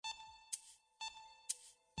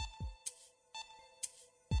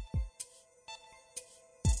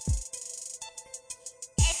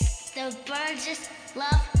the Burgess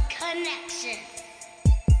Love Connection.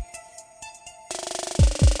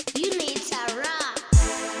 You need to rock.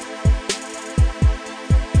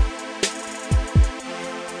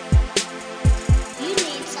 You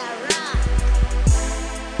need to rock.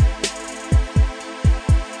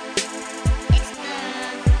 It's the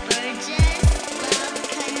Burgess Love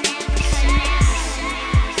Connection.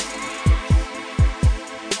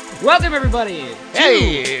 Welcome, everybody.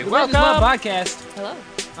 Hey, to the welcome. Burgess Love Podcast Hello.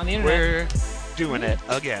 on the internet. We're doing it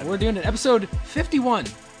again. We're doing it. Episode 51.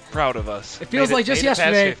 Proud of us. It feels like just made it past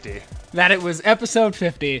yesterday 50. that it was episode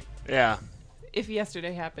 50. Yeah. If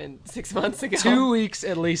yesterday happened 6 months ago. 2 weeks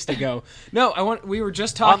at least ago. No, we were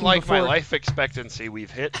just talking Unlike before. my life expectancy,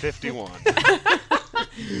 we've hit 51.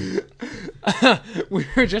 We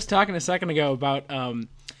were just talking a second ago about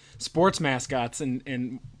sports mascots,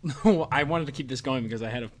 and I wanted to keep this going because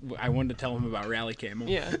I wanted to tell him about Rally Camel.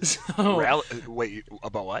 Yeah. So, Wait,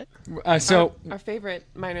 about what? Our favorite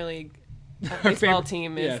minor league baseball favorite-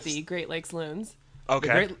 team is yes. the Great Lakes Loons.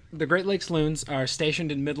 Okay. The Great Lakes Loons are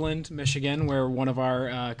stationed in Midland, Michigan, where one of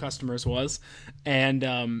our customers was, and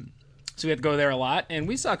so we had to go there a lot. And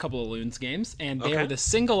we saw a couple of Loons games, and they Okay. are the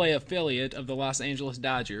single A affiliate of the Los Angeles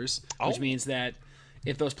Dodgers, which Oh. means that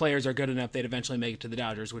if those players are good enough, they'd eventually make it to the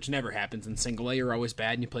Dodgers, which never happens in single A. You're always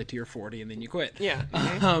bad, and you play to your 40, and then you quit. Yeah.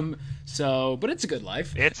 But it's a good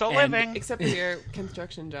life. It's a And- living. Except for your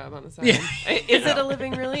construction job on the side. Yeah. Is it a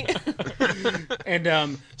living, really?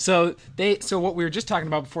 And so what we were just talking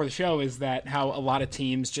about before the show is that how a lot of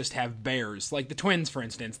teams just have bears. Like the Twins, for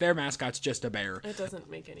instance, their mascot's just a bear. It doesn't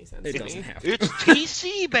make any sense It to doesn't me. have to. It's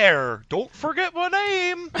TC Bear. Don't forget my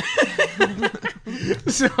name.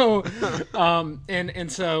 So,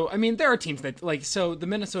 and so, I mean, there are teams that, like, so the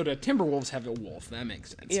Minnesota Timberwolves have a wolf. That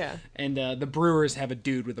makes sense. Yeah. And the Brewers have a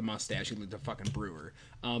dude with a mustache who looks a fucking brewer.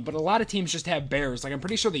 But a lot of teams just have bears. Like, I'm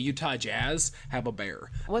pretty sure the Utah Jazz have a bear.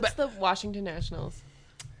 What's the Washington Nationals?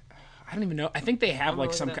 I don't even know. I think they have, like,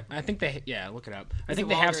 look some, it up. I think they, yeah, look it up. I Is think it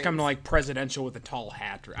they have some, Walgreens? like, presidential with a tall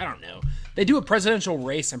hat. Or, I don't know. They do a presidential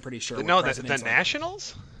race, I'm pretty sure. with No, the presidents, like-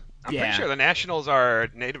 Nationals? I'm Yeah. pretty sure the Nationals are a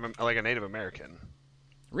Native American.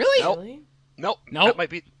 Really? Nope. Really? Nope. Nope. That might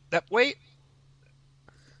be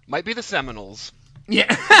might be the Seminoles.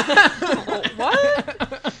 Yeah.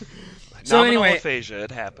 What? So Nominal anyway- aphasia,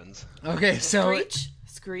 it happens. Okay, so. Screech?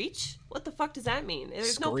 Screech? What the fuck does that mean?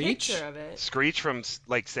 There's no Screech? picture of it. Screech from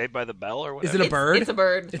like Saved by the Bell or Is whatever. it a bird? It's a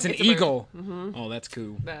bird. It's an a bird. eagle. Oh, that's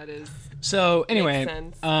cool. That is. So anyway, Makes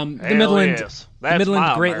sense. the Hell Midland, yes. the That's Midland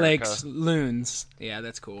my Great America. Lakes Loons. Yeah,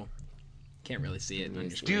 that's cool. Can't really see it on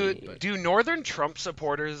your screen. but- Do Northern Trump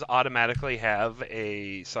supporters automatically have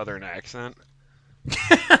a Southern accent?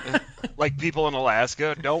 Like people in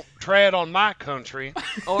Alaska, don't tread on my country.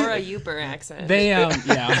 Or a Uber accent. They yeah,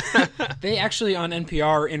 they actually on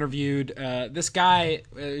NPR interviewed this guy.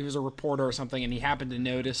 He was a reporter or something, and he happened to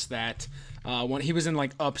notice that when he was in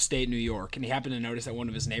like upstate New York, and he happened to notice that one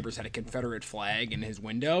of his neighbors had a Confederate flag in his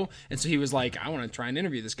window, and so he was like, "I want to try and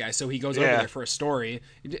interview this guy." So he goes over Yeah. there for a story.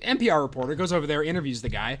 NPR reporter goes over there, interviews the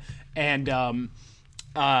guy, and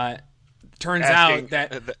turns Asking- out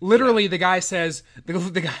that literally the guy says,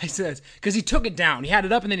 because he took it down. He had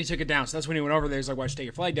it up and then he took it down. So that's when he went over there. He's like, "Why'd you take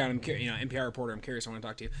your flag down?" And, NPR reporter, "I'm curious. I want to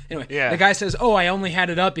talk to you." Anyway, Yeah. the guy says, "Oh, I only had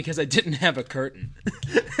it up because I didn't have a curtain."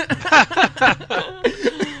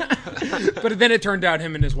 But then it turned out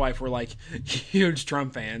him and his wife were like huge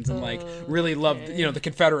Trump fans and like really loved, the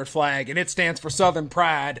Confederate flag, and it stands for Southern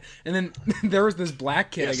pride. And then there was this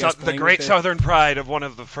black kid, I guess, the playing great with it. Southern pride of one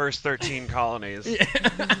of the first 13 colonies.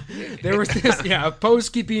 There was this,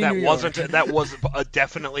 post-keeping That New York. was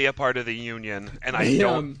definitely a part of the Union, and I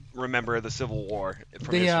don't remember the Civil War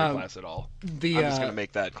from history class at all. I'm just gonna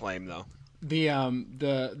make that claim though.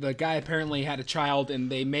 The guy apparently had a child,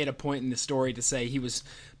 and they made a point in the story to say he was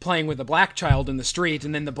playing with a black child in the street,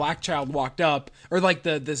 and then the black child walked up, or like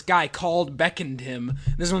this guy beckoned him.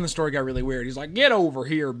 This is when the story got really weird. He's like, "Get over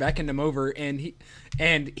here," beckoned him over, and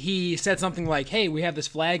he said something like, "Hey, we have this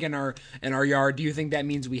flag in our yard. Do you think that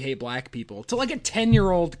means we hate black people?" To like a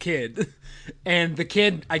 10-year-old kid, and the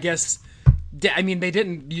kid, I guess, I mean, they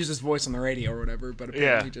didn't use his voice on the radio or whatever, but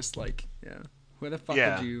apparently just like, yeah. Why the fuck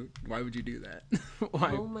why would you do that?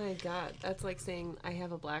 Why? Oh my god. That's like saying, I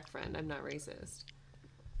have a black friend. I'm not racist.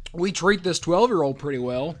 We treat this 12-year-old pretty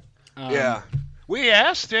well. Yeah. We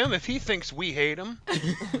asked him if he thinks we hate him.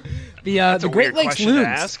 The It's a Great weird Lakes question to Loons.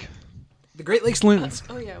 ask. The Great Lakes Loons.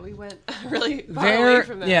 Oh yeah, we went really far away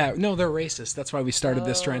from that. they're racist. That's why we started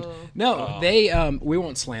this trend. No, they we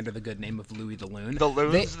won't slander the good name of Louis the Loon. The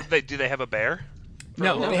loons, do they have a bear?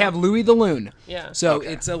 No, they have Louis the Loon. Yeah. So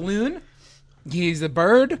Okay. it's a loon He's a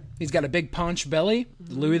bird. He's got a big paunch belly.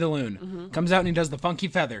 Louis the Loon. Comes out and he does the funky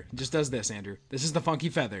feather. He just does this, Andrew. This is the funky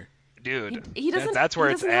feather. Dude, He doesn't. that's where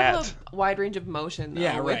he it's doesn't at. have a wide range of motion. Though,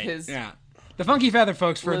 Yeah, with right. His, Yeah. The funky feather,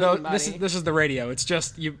 folks, for Loon those, body. this is the radio. It's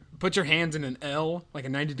just you put your hands in an L, like a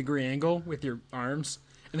 90-degree angle with your arms,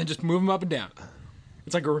 and then just move them up and down.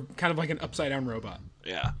 It's like kind of like an upside-down robot.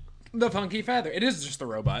 Yeah. The funky feather. It is just the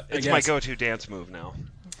robot, I It's guess. my go-to dance move now.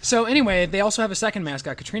 So anyway, they also have a second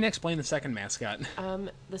mascot. Katrina, explain the second mascot.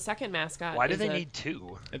 The second mascot. Why do is they a- need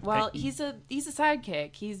two? Well, he's a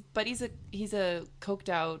sidekick. He's a coked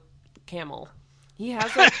out camel. He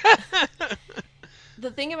has like the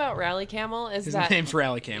thing about Rally Camel is His that name's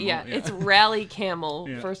Rally Camel. yeah, it's Rally Camel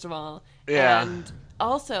Yeah. first of all. Yeah. And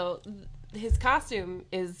also his costume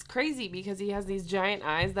is crazy because he has these giant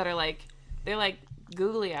eyes that are they're like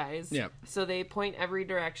googly eyes. Yeah. So they point every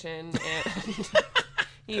direction and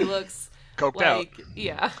he looks Coked out.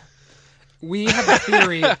 Yeah. We have a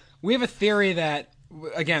theory. We have a theory that,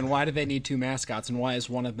 again, why do they need two mascots, and why is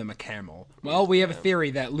one of them a camel? Well, we have a theory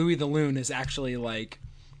that Louis the Loon is actually like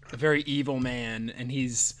a very evil man, and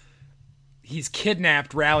he's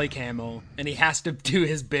kidnapped Rally Camel, and he has to do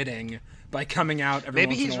his bidding by coming out every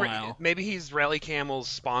Maybe once in a while. maybe he's Rally Camel's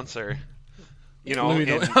sponsor. You know, Louis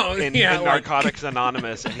in, the- oh, in, yeah, in like- Narcotics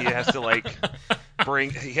Anonymous, and he has to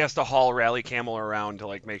he has to haul Rally Camel around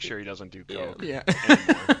to make sure he doesn't do coke. Yeah.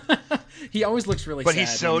 anymore. He always looks really But sad.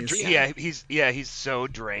 he's so when he's so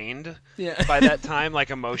drained Yeah. by that time,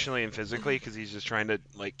 emotionally and physically, because he's just trying to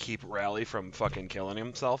keep Rally from fucking killing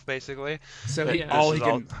himself, basically. So That he, this all he is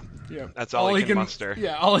can. Yeah. That's all he can muster.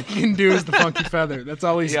 Yeah, all he can do is the funky feather. That's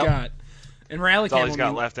all he's Yep. got. And Rally That's all Camel, he's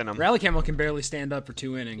got left in him. Rally Camel can barely stand up for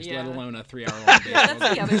 2 innings, Yeah. let alone a 3-hour-long day. That's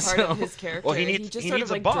the other part So- of his character. Well, he needs- just he sort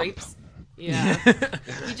needs of a bump. drapes. Yeah.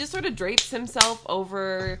 He just sort of drapes himself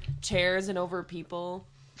over chairs and over people.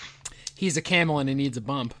 He's a camel and he needs a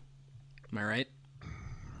bump. Am I right?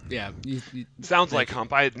 Yeah. Sounds like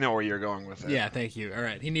Hump. I know where you're going with it. Yeah, thank you. All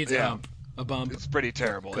right. He needs Yeah. a bump. A bump. It's pretty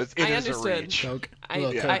terrible. It I is a understood. reach. Coke. I,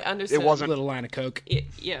 little Yeah. Coke. I understood. It wasn't- Little line of Coke.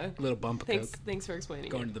 Yeah. Little bump of Thanks. Coke. Thanks for explaining.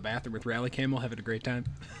 Going it. to the bathroom with Rally Camel, having a great time.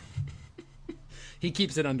 He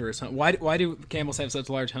keeps it under his hump. Why do camels have such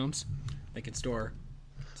large humps? They can store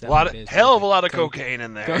Hell of a lot of cocaine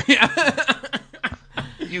in there. Yeah.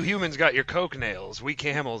 You humans got your coke nails. We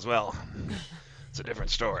camels, well, it's a different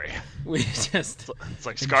story. We just It's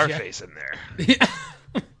like Scarface in there.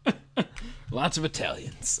 lots of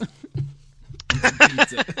Italians.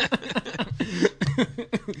 Pizza.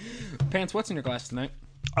 Pants, what's in your glass tonight?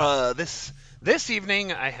 This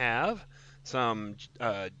evening I have some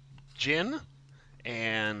gin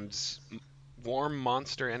and warm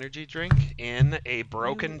Monster energy drink in a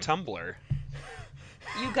broken tumbler.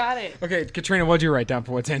 You got it. Okay, Katrina, what'd you write down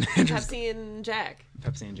for what's in Andrew's? Pepsi and Jack.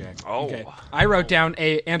 Pepsi and Jack. Oh. Okay. I wrote down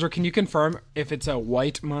Andrew, can you confirm if it's a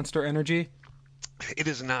white Monster Energy? It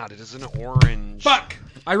is not. It is an orange. Fuck!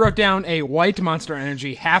 I wrote down a white Monster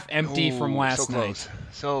Energy, half empty from Ooh, last so night. close.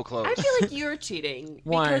 So close. I feel like you're cheating.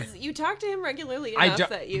 Why? Because you talk to him regularly I enough don't-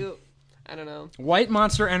 that you... I don't know. White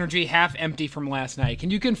Monster Energy, half empty from last night.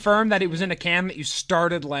 Can you confirm that it was in a can that you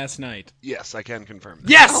started last night? Yes, I can confirm that.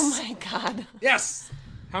 Yes! Oh my god. Yes!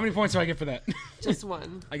 How many points do I get for that? Just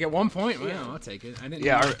one. I get 1 point? Well, I'll take it. I didn't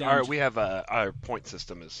Yeah, write it down. we have our point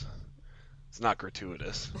system is it's not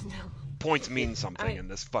gratuitous. Points mean something in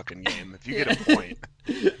this fucking game. If you get a point,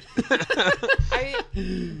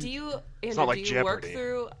 Do you, Andrew, not like do you work Jeopardy.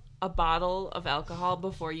 through a bottle of alcohol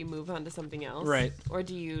before you move on to something else? Right. Or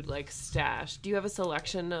do you, stash? Do you have a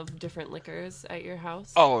selection of different liquors at your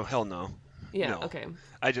house? oh hell no. yeah, no. okay.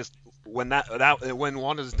 I just when when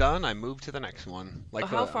one is done, I move to the next one. Like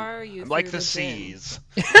How far are you I'm like through the the gin? seas,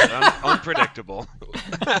 unpredictable.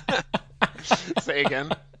 Say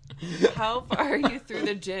again. How far are you through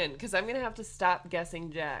the gin? Because I'm going to have to stop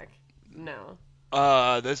guessing Jack. No.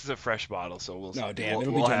 This is a fresh bottle, so we'll. Oh, damn. We'll,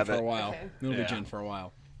 It'll we'll be gin have for a it. while. Okay. It'll be Yeah. gin for a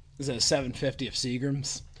while. Is it a 750 of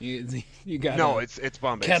Seagram's? You got No, it's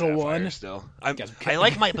Bombay Kettle Sapphire One? still. Got I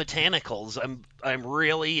like my botanicals. I'm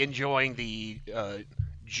really enjoying the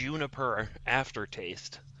juniper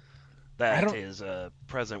aftertaste that is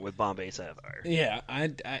present with Bombay Sapphire. Yeah,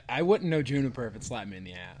 I wouldn't know Juniper if it slapped me in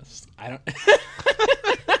the ass. I don't.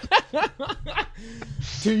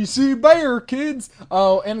 TC Bear, kids.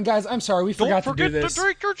 Oh, and guys, I'm sorry, we forgot to do this.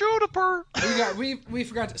 drink your juniper. We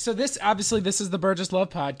forgot. So this is the Burgess Love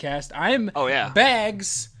podcast. I'm Oh, yeah.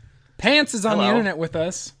 Bags. Pants is on the Hello. internet with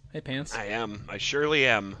us. Hey, Pants. I am. I surely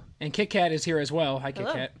am. And Kit Kat is here as well. Hi, Kit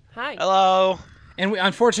Hello. Kat. Hi. Hello. And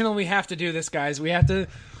unfortunately, we have to do this, guys. We have to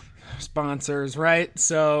Sponsors, right?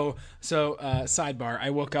 So sidebar. I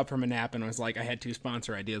woke up from a nap and was like, I had 2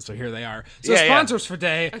 sponsor ideas, so here they are. So Yeah, sponsors for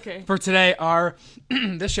today are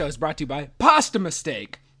this show is brought to you by Pasta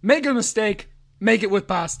Mistake. Make a mistake, make it with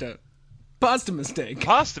pasta. Pasta Mistake.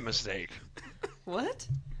 Pasta mistake. What?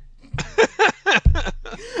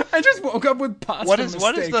 I just woke up with pasta What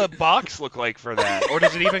mistake. does the box look like for that? Or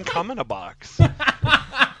does it even come in a box?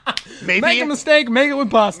 Maybe Make a mistake, make it with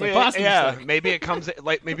pasta. Pasta mistake. maybe it comes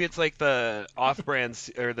like maybe it's like the off-brand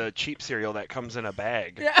or the cheap cereal that comes in a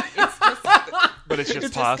bag. Yeah. It's just, But it's just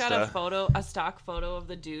just pasta. got a stock photo of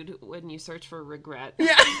the dude when you search for regret.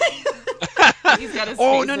 Yeah. He's got his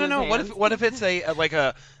Oh face no in no his no! hands. What if it's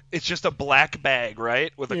it's just a black bag,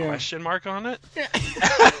 right, with a Yeah. question mark on it?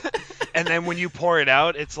 And then when you pour it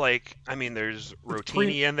out, it's like, I mean, there's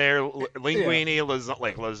rotini in there, linguine,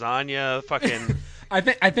 lasagna, fucking. I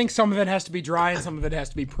think some of it has to be dry and some of it has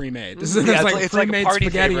to be pre-made. So Yeah, there's it's like a pre-made party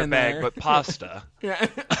spaghetti favorite in bag, there. but pasta. Yeah.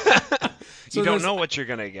 You don't there's- know what you're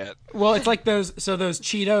gonna get. Well, it's like those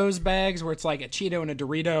CHEETOS bags where it's like a Cheeto and a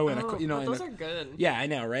Dorito and Oh, a but those are good. Yeah, I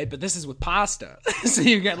know, right? But this is with pasta, so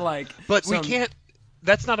you get like. But we some- can't.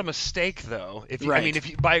 That's not a mistake, though. If you, I Right. mean, if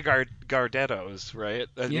you buy Gardettos, right?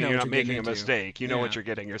 I mean, know you're what not you're making getting a into. mistake. You know what Yeah. you're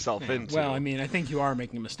getting yourself into. Well, I mean, I think you are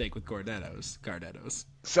making a mistake with Gardettos.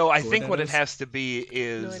 So I think what it Gordettos? has to be No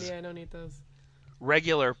is idea. I don't eat those.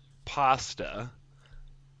 regular pasta,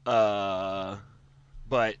 but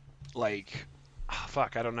like,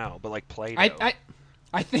 fuck, I don't know, but like Play-Doh.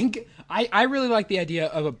 I think I really like the idea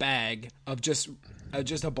of a bag of just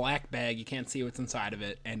a black bag. You can't see what's inside of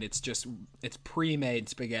it, and it's pre-made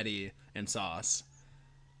spaghetti and sauce,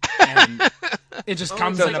 and it just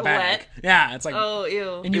comes it's in a like bag. wet? Yeah, it's like Oh,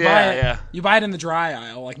 ew. and you Yeah, buy it. yeah. You buy it in the dry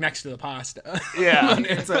aisle, like next to the pasta. Yeah.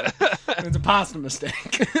 it's a pasta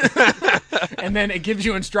mistake, and then it gives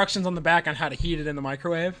you instructions on the back on how to heat it in the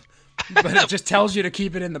microwave, but it just tells you to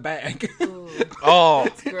keep it in the bag. Ooh, Oh,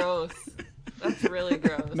 gross. That's really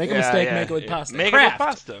gross. Make a yeah, mistake, yeah, make it with yeah. pasta. Make Craft. it with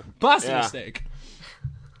pasta. Pasta Yeah. mistake.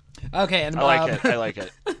 Okay, and I like it. I like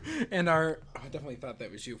it. and I definitely thought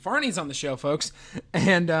that was you. Farney's on the show, folks,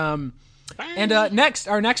 and next,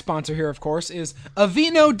 our next sponsor here, of course, is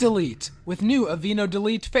Aveeno Delete with new Aveeno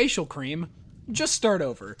Delete facial cream. Just start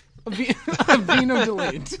over. Aveeno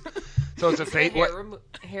Delete. So it's a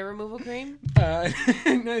Hair removal cream?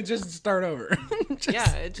 No, just start over. Just-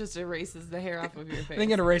 Yeah, it just erases the hair off of your face. I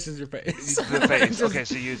think it erases your face. the face. Okay,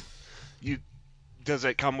 so you does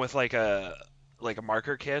it come with like a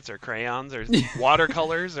marker kits or crayons or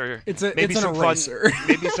watercolors or It's an some eraser. fun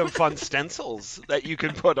maybe some fun stencils that you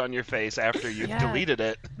can put on your face after you've Yeah. deleted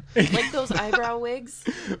it. Like those eyebrow wigs?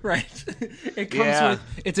 Right. It comes Yeah. with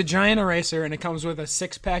it's a giant eraser and it comes with a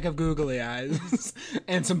 6-pack of googly eyes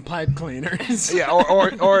and some pipe cleaners. Yeah,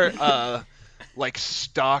 or like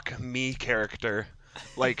stock me character,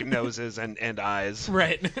 like noses and eyes.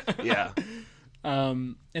 Right. Yeah,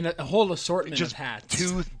 And a whole assortment just of hats.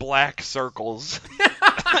 2 black circles.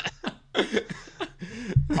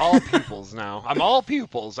 All pupils now. I'm all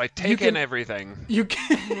pupils. I take in can- everything. You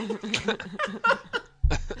can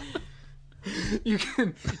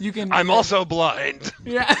you can I'm also blind.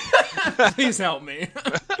 Yeah. Please help me.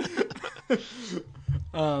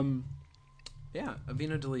 Yeah,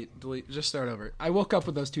 Aveeno delete. Just start over. I woke up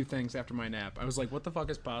with those 2 things after my nap. I was like, "What the fuck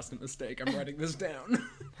is pasta mistake?" I'm writing this down.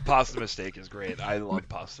 Pasta mistake is great. I love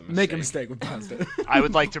pasta mistake. Make a mistake with pasta. I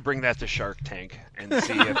would like to bring that to Shark Tank and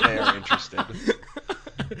see if they are interested.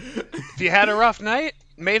 If you had a rough night,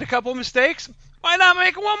 made a couple mistakes, why not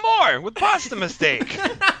make one more with pasta mistake?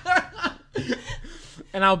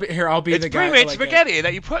 And I'll be It's the guy. pre-made like, spaghetti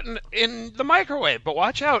that you put in the microwave, but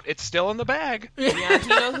watch out, it's still in the bag. Yeah, do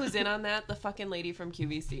you know who's in on that? The fucking lady from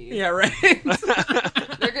QVC. Yeah, right.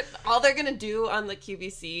 All they're gonna do on the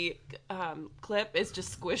QVC clip is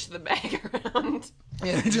just squish the bag around.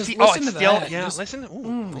 Yeah, just See, listen it's to still, that. yeah, Just- listen.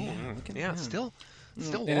 Ooh, yeah, still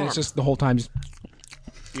warm. and it's just the whole time. Just,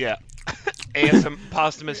 Yeah. ASM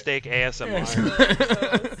pasta mistake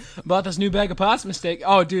ASMR. Bought this new bag of pasta mistake.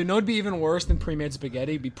 Oh, dude, no, it'd be even worse than pre-made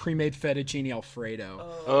spaghetti. It'd be pre-made fettuccine Alfredo.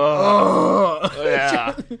 Oh,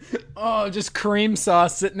 yeah. Oh, just cream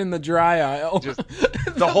sauce sitting in the dry aisle. Just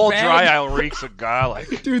the whole bag- dry aisle reeks of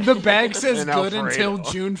garlic. Dude, the bag says And good Alfredo.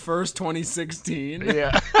 until June 1st, 2016.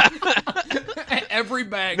 Yeah. Every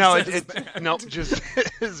bag No, says it that. no, just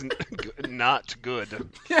is not good.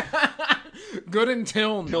 Good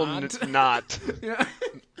until Till not. not. Yeah.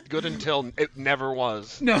 Good until it never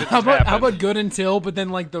was. No, Didn't how happen. about good until, but then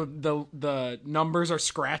like the numbers are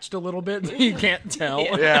scratched a little bit, so you can't tell.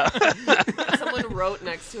 Yeah. Someone wrote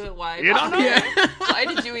next to it, "Why? You don't know. Yeah. Why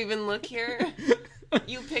did you even look here?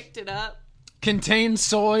 You picked it up." Contains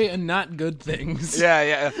soy and not good things.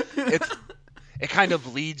 Yeah. It kind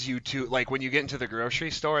of leads you to, like, when you get into the grocery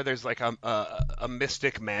store, there's like a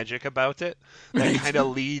mystic magic about it that kind of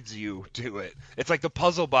leads you to it. It's like the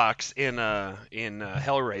puzzle box in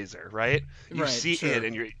Hellraiser, right? You Right, see sure. it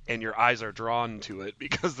and your eyes are drawn to it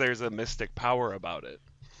because there's a mystic power about it.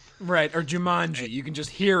 Right, or Jumanji. You can just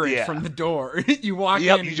hear it Yeah. from the door. You walk in.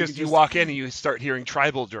 Yep, and you walk in and you start hearing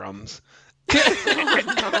tribal drums.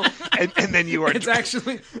 and then you are It's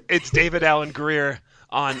actually it's David Allen Greer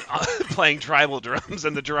on playing tribal drums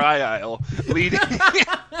in the dry aisle, leading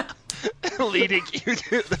you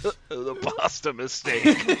to the pasta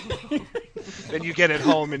mistake. Then you get it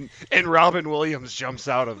home, and Robin Williams jumps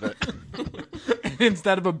out of it.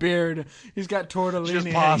 instead of a beard, he's got tortellini Just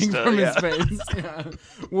hanging pasta, from yeah. his face. Yeah.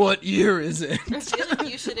 What year is it? I feel like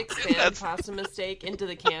you should expand pasta mistake into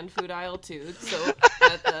the canned food aisle too, so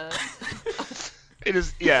that It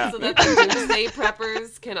is, yeah. the doomsday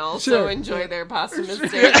preppers can also Sure. enjoy their pasta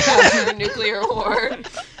mistake after a nuclear war.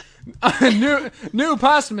 New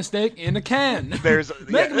pasta mistake in a can. There's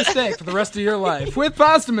Make a mistake for the rest of your life with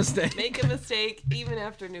pasta mistake. Make a mistake even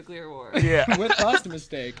after nuclear war. yeah. With pasta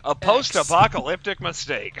mistake. A post-apocalyptic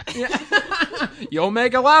mistake. You'll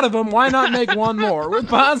make a lot of them. Why not make one more with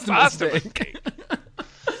pasta Pasta mistake? mistake.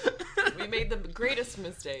 We made the greatest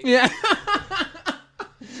mistake. Yeah.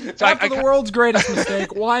 So After the world's greatest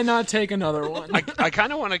mistake, why not take another one? I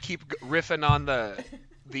kind of want to keep riffing on the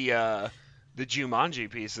Jumanji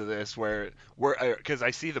piece of this, where because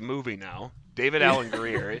I see the movie now. David Allen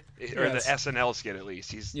Greer, or the Yes. SNL skit at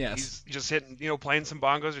least, he's just hitting, playing some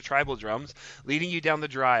bongos or tribal drums, leading you down the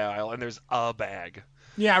dry aisle, and there's a bag.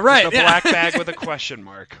 Yeah, right. The black bag with a question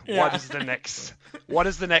mark. Yeah. What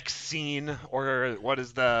is the next scene, or what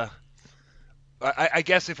is the? I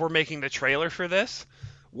guess if we're making the trailer for this,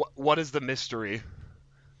 what is the mystery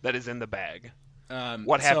that is in the bag?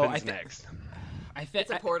 What happens next?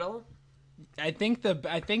 It's a portal. I think the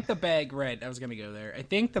bag. Right, I was gonna go there. I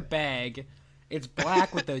think the bag. It's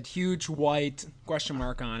black with a huge white question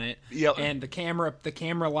mark on it. Yep. And the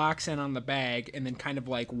camera locks in on the bag and then kind of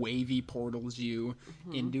like wavy portals you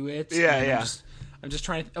into it. Yeah, And yeah. I'm just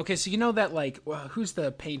trying to. Okay, so you know that like who's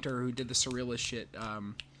the painter who did the surrealist shit?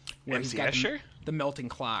 Where MC he's got Escher? the melting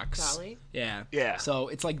clocks. Dolly? Yeah. Yeah. So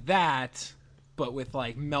it's like that, but with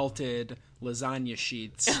like melted lasagna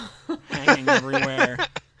sheets hanging everywhere,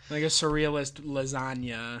 like a surrealist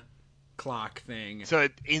lasagna clock thing. So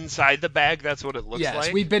inside the bag, that's what it looks Yes,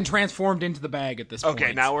 like. we've been transformed into the bag at this point.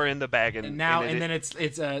 Okay, now we're in the bag, and then it's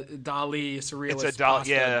a Dali surrealist. it's a doll.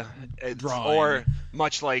 pasta Yeah, drawing. or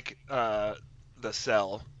much like The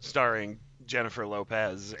Cell, starring Jennifer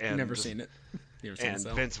Lopez and Never seen it. You ever seen and the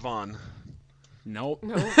Cell? Vince Vaughn. Nope.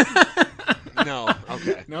 No,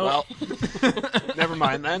 okay. No. Well, never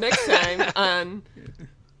mind then. Next time on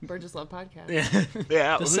Burgess Love Podcast. Yeah.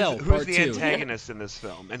 Yeah, The who's, Cell, who's part the 2. antagonist in this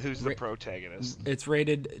film, and who's the protagonist? It's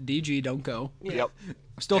rated DG. Don't go. Yep. We're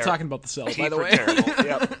still Ter- talking about the Cell, T by the for way. terrible.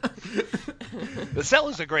 Yep. The Cell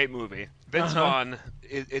is a great movie. Vince Vaughn,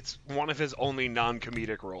 it's one of his only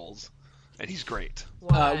non-comedic roles, and he's great.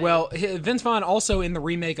 Why? Vince Vaughn also in the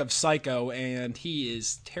remake of Psycho, and he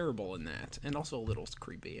is terrible in that, and also a little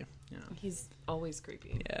creepy. Yeah, He's always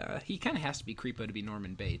creepy. he kind of has to be creepo to be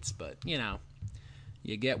Norman Bates, but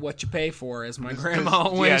you get what you pay for, as my grandma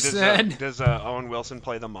always said. Does Owen Wilson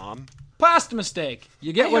play the mom? Pasta mistake.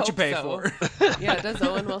 You get I what you hope pay so. for. Yeah, does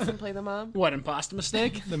Owen Wilson play the mom? What, in Pasta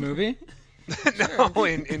Mistake, the movie? No,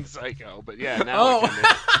 in Psycho, but yeah, now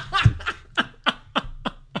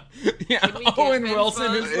Yeah, Can we get Owen Vince Wilson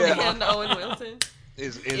Vaughn is and Owen Wilson.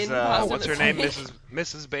 is in Pasta what's her name, Mistake.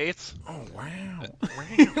 Mrs. Bates? Oh wow!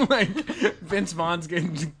 Like Vince Vaughn's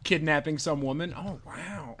kidnapping some woman. Oh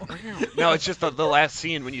wow! No, it's just the last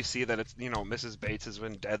scene when you see that it's Mrs. Bates has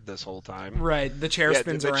been dead this whole time. Right, the chair Yeah,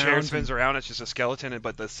 spins the around. chair spins around. It's just a skeleton,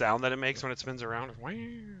 but the sound that it makes when it spins around, wow.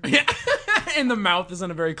 Yeah, and the mouth is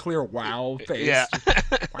in a very clear wow face. Yeah.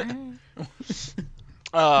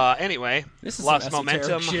 Wow. Anyway, This is lost some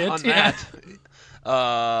esoteric momentum shit. on Yeah.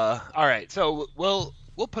 that. All right, so we'll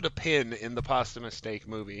put a pin in the Pasta Mistake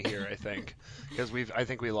movie here, I think, because I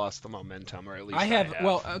think we lost the momentum, or at least I have.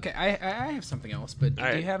 Well, okay, I have something else, but do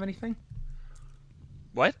right. you have anything?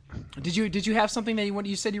 What? Did you have something that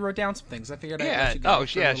you said you wrote down some things? I figured I'd Yeah. let you go Oh,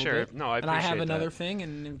 for a yeah. little Sure. bit. No, I And appreciate I have another that. thing,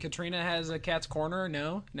 and Katrina has a cat's corner.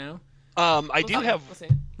 No. I do have. We'll see.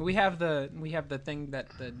 We have the thing that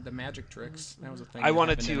the magic tricks. That was a thing. I that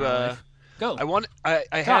wanted happened to. in our life. Go. I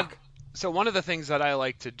had. Talk. So one of the things that I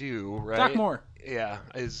like to do, right? Talk more. Yeah,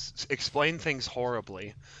 is explain things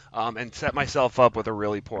horribly, and set myself up with a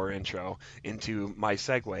really poor intro into my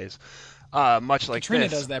segues. much like Katrina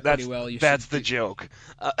this. does that pretty well. That's the joke.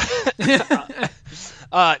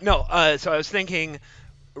 No. So I was thinking,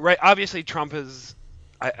 right? Obviously, Trump is.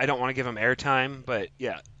 I don't want to give him airtime, but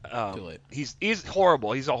yeah, Too late. he's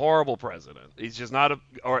horrible. He's a horrible president. He's just not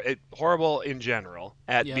horrible in general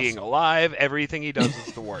at Yes. being alive. Everything he does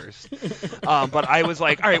is the worst. But I was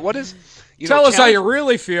like, all right, what is? Tell us how you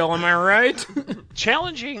really feel. Am I right?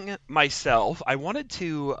 Challenging myself, I wanted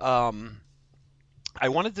to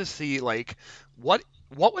see like what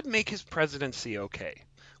would make his presidency okay.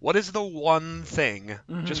 What is the one thing,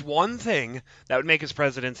 just one thing that would make his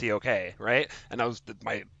presidency okay, right? And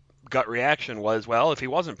my gut reaction was, well, if he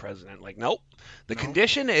wasn't president, like, nope. The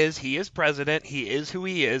condition is he is president. He is who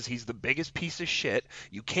he is. He's the biggest piece of shit.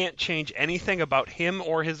 You can't change anything about him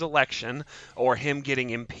or his election or him getting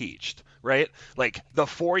impeached, right? Like the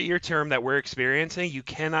 4-year term that we're experiencing, you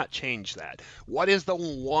cannot change that. What is the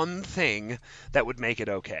one thing that would make it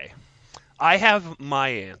okay? I have my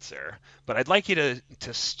answer, but I'd like you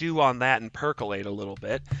to stew on that and percolate a little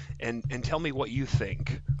bit and tell me what you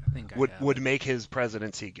think would make his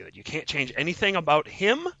presidency good. You can't change anything about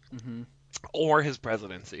him or his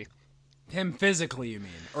presidency. Him physically, you mean?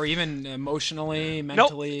 Or even emotionally, Nope,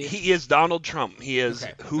 mentally? he is Donald Trump. He is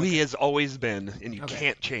who he Okay. has always been, and you Okay.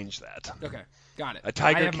 can't change that. Okay, got it. A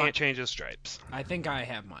tiger I have can't change his stripes. I think I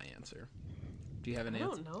have my answer. Do you have an I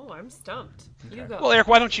answer? don't know. I'm stumped. You go. Well, Eric,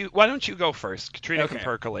 why don't you go first? Katrina can Okay.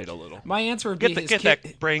 percolate a little. My answer would be Get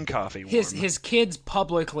that brain coffee warm. his kids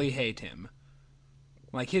publicly hate him.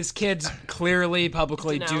 Like his kids clearly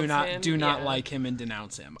publicly do Denounce not him, yeah. like him and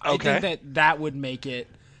denounce him. Okay. I think that would make it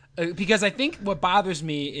because I think what bothers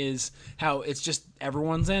me is how it's just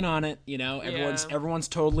everyone's in on it, you know. Everyone's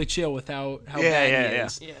totally chill with how bad he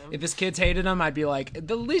is. Yeah. If his kids hated him, I'd be like, at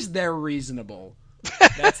least they're reasonable.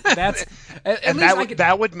 That's at and least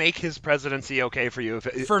that would make his presidency okay for you.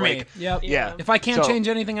 for me. like, Yep. Yeah. If I can't So- change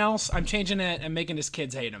anything else, I'm changing it and making his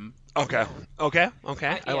kids hate him. Okay.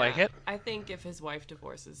 I like it. I think if his wife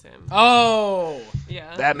divorces him. Oh,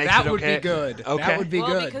 Yeah. That makes that it would okay. be good. Okay. That would be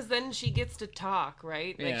well, good. because then she gets to talk,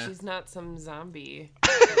 right? Like Yeah. she's not some zombie.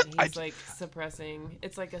 that he's like suppressing.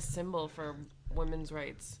 It's like a symbol for women's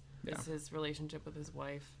rights. Is his relationship with his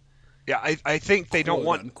wife. Yeah, I think they don't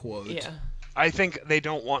want. Unquote. Yeah. I think they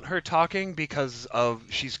don't want her talking because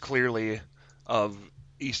she's clearly of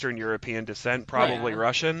Eastern European descent, probably Yeah.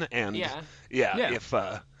 Russian, and Yeah.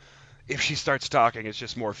 if she starts talking, it's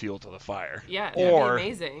just more fuel to the fire. Yeah. That'd be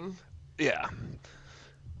amazing. Yeah.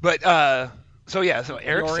 But so Eric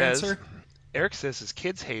Your says answer? his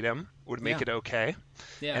kids hate him, would make Yeah. it okay.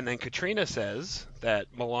 Yeah. And then Katrina says that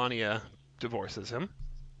Melania divorces him.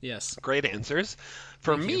 Yes. Great answers.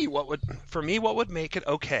 For me, what would make it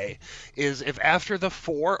okay is if after the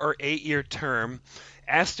 4 or 8 year term,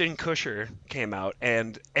 Ashton Kutcher came out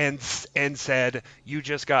and said, "You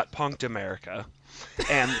just got punked, America,"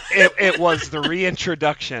 and it was the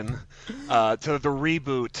reintroduction to the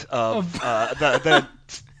reboot of the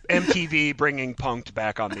MTV bringing punked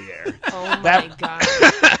back on the air. Oh my god!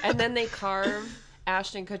 And then they carve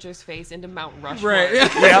Ashton Kutcher's face into Mount Rushmore. Right.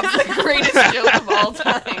 Yep. It's the greatest joke of all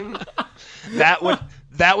time.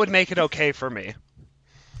 That would make it okay for me.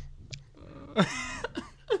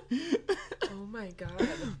 Oh my god!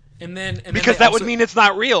 And then Because that would mean it's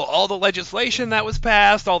not real. All the legislation that was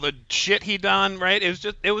passed, all the shit he done, right? It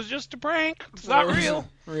was just a prank. It's not real.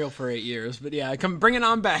 Real for 8 years, but yeah, bring it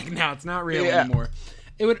on back now. It's not real Yeah. anymore.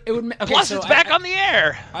 It would. Okay, Plus, so it's back on the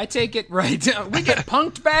air. I take it right. We get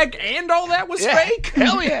punked back, and all that was Yeah. fake.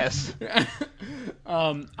 Hell yes.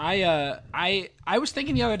 I was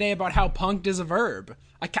thinking the other day about how punked is a verb.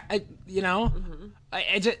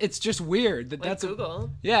 It's just weird that Like that's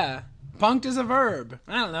Google. yeah. Punked is a verb.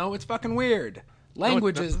 I don't know. It's fucking weird.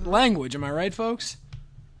 Language is language. Am I right, folks?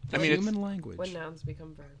 I mean, human language. When nouns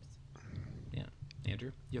become verbs. Yeah,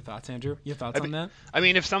 Andrew. Your thoughts, Andrew? Your thoughts on that? I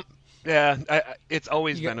mean, it's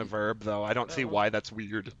always been a verb, though. I don't see why that's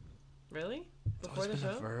weird. Really? Before the Been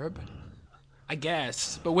a show? verb? I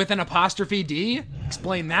guess, but with an apostrophe D.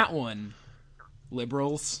 Explain that one.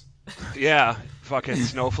 Liberals. Yeah, fucking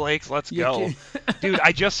snowflakes. Let's You go, can- dude.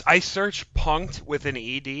 I searched punked with an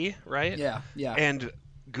ed, right? Yeah. And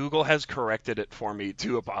Google has corrected it for me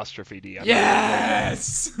to apostrophe D.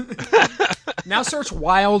 Yes. Now search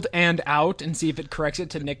 "wild and out" and see if it corrects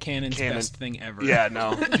it to Nick Cannon's best thing ever. Yeah,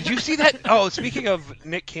 no. Did you see that? Oh, speaking of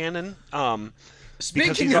Nick Cannon,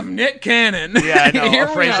 Speaking of Nick Cannon, yeah, I know, here a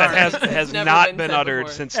we phrase that are. has Never not been been said uttered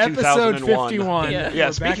before. since Episode 2001. 51. Yeah. Yeah, We're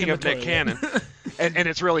back speaking in of the Nick toilet. Cannon, and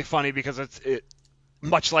it's really funny because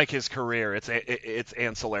much like his career, it's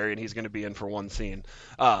ancillary, and he's going to be in for one scene.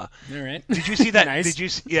 All right. Did you see that? Nice.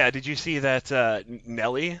 Did you see that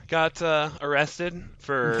Nelly got arrested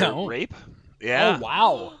for No. rape? Yeah. Oh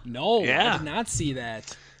wow. No, Yeah. I did not see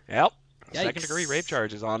that. Yep. Yikes. Second-degree rape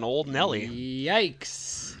charges on old Nelly.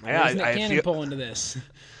 Yikes. Yeah, Where's Nick I Cannon feel- pull into this?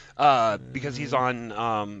 Because he's on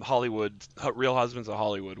Real Husbands of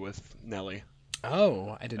Hollywood with Nelly.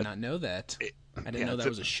 Oh, I did not know that. I didn't know it's that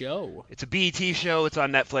was a show. It's a BET show. It's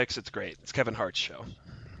on Netflix. It's great. It's Kevin Hart's show.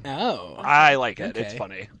 Oh. I like it. Okay. It's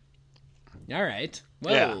funny. All right.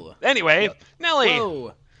 Yeah. Whoa. Anyway, Nelly,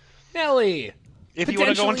 Whoa. Nelly. if you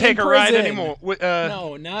want to go and potentially take in a ride prison. anymore,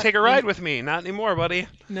 No, not take a ride with me. Not anymore, buddy.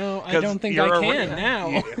 No, I 'Cause don't think you're I a- can now.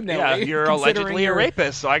 Yeah, Nelly, you're considering allegedly a your-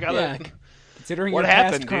 rapist, so I gotta. Yeah. Considering What your past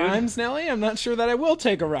happened, dude? crimes, Nelly, I'm not sure that I will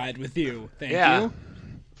take a ride with you. Thank Yeah. you.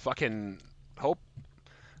 Fucking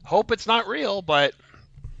hope it's not real, but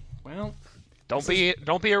Well, don't be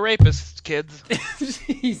a rapist, kids.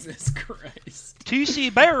 Jesus Christ. TC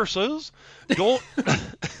Bear says, don't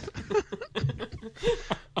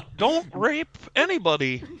don't rape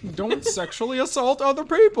anybody. Don't sexually assault other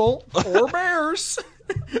people or bears.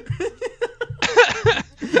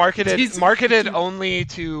 Marketed only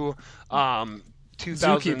to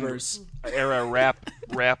 2000 Zookeepers. era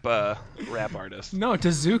rap artists. No, to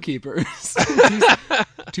zookeepers.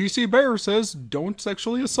 TC Bear says, don't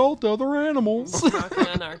sexually assault other animals. Knocking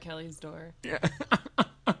on R. Kelly's door. Yeah,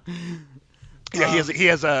 he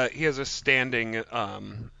has a standing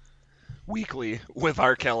weekly with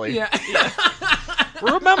R. Kelly. Yeah.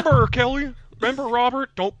 Remember, Kelly. Remember,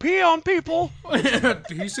 Robert. Don't pee on people.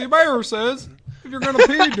 TC Bear says, if you're going to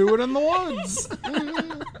pee, do it in the woods.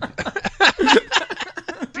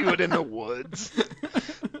 Do it in the woods.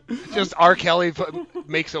 Just R. Kelly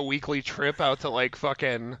makes a weekly trip out to like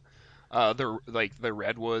fucking the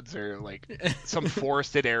redwoods or like some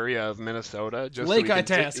forested area of Minnesota. Just Lake so he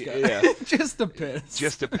can Itasca. yeah, Just a piss.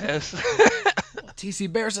 just to piss.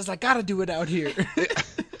 TC Bear says, I gotta do it out here.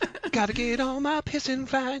 Gotta get on my pissing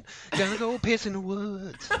fine. Gotta go piss in the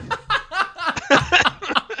woods.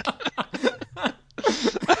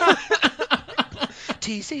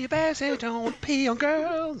 TC Bear said don't pee on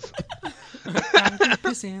girls. Gotta go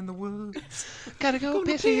piss in the woods. Gotta go Gonna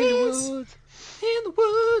piss in the piss. woods. In the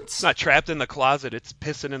woods. It's not trapped in the closet, it's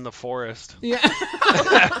pissing in the forest. Yeah.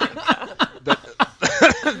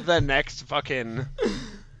 The next fucking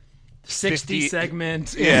 60 50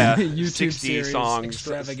 segment yeah, YouTube 60 series songs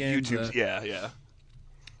extravaganza. YouTube, yeah.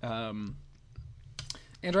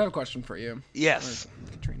 Andrew, I have a question for you. Yes.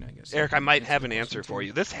 Or Katrina, I guess. Eric, I might have an answer for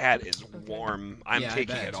you. This hat is warm. I'm Yeah, I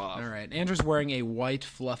taking bet. it off. All right. Andrew's wearing a white,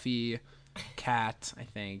 fluffy cat, I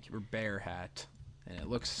think, or bear hat. And it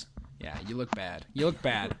looks, yeah, you look bad. You look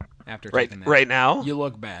bad after taking that. Right now? You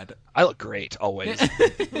look bad. I look great, always.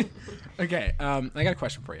 Okay, I got a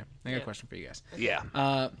question for you. I got a question for you guys.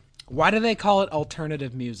 Yeah. Why do they call it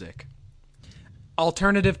alternative music?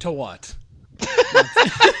 Alternative to what?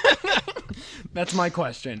 That's my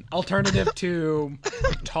question. Alternative to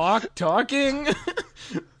talking?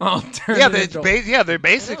 Alternative to... They're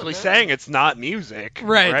basically saying it's not music.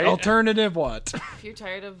 Right. Alternative what? If you're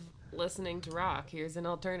tired of listening to rock, here's an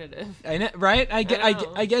alternative. Right? I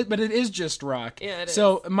know. get, but it is just rock. Yeah, it is.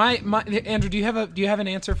 So my Andrew, do you have an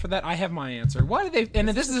answer for that? I have my answer. Why do they? And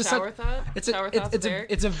this is a shower thought. Shower thoughts of Eric?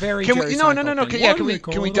 it's a very Can Jerry we, no. Seinfeld thing. Why do they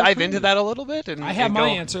call Can we it dive into alternative? that a little bit? And I have and my go-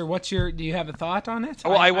 answer. Do you have a thought on it?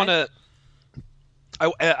 Well, I want to.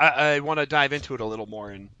 I want to dive into it a little more.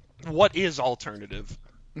 And what is alternative?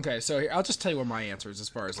 Okay, so I'll just tell you what my answer is as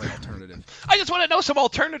far as like alternative. I just want to know some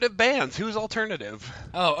alternative bands. Who's alternative?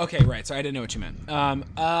 Oh, okay, right. So I didn't know what you meant.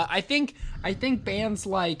 I think bands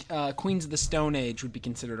like Queens of the Stone Age would be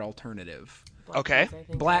considered alternative. Okay. Keys, I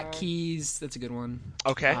think, Black are. Keys, that's a good one.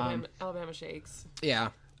 Okay. Alabama Shakes. Yeah.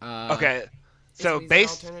 Okay. So Is Weezer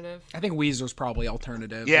based. alternative. I think Weezer's probably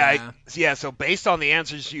alternative. Yeah. So based on the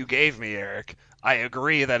answers you gave me, Eric, I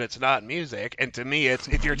agree that it's not music. And to me, it's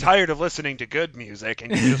if you're tired of listening to good music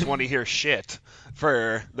and you just want to hear shit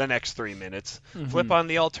for the next 3 minutes, flip on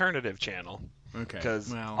the alternative channel. Okay. Because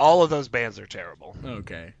Well, all of those bands are terrible.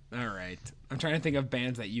 okay. All right. I'm trying to think of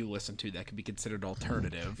bands that you listen to that could be considered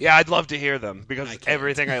alternative. Yeah, I'd love to hear them because I can't.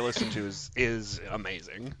 everything I listen to is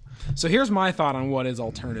amazing. So here's my thought on what is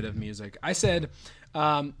alternative music. I said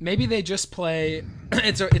maybe they just play.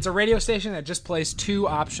 It's a radio station that just plays two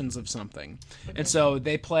options of something, and so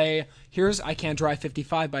they play. Here's "I Can't Drive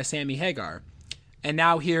 55" by Sammy Hagar, and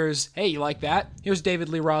now here's "Hey, you like that?" Here's David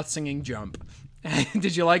Lee Roth singing "Jump."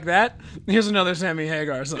 Did you like that? Here's another Sammy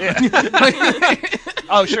Hagar song.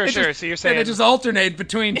 Oh, sure. It So you're and saying it just alternate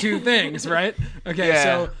between two things, right? Okay, Yeah.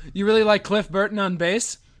 so you really like Cliff Burton on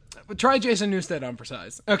bass? Try Jason Newsted on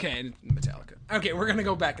precise. Okay, and Metallica. Okay, we're gonna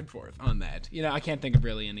go back and forth on that. I can't think of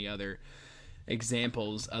really any other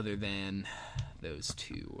examples other than those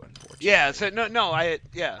two, unfortunately. Yeah. So no. I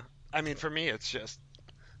mean, for me, it's just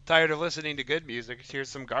tired of listening to good music. Here's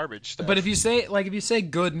some garbage stuff. But if you say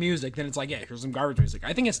good music, then it's like, yeah, here's some garbage music.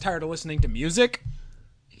 I think it's tired of listening to music.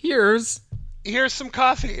 Here's Here's some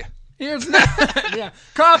coffee. yeah,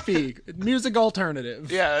 coffee, music alternative.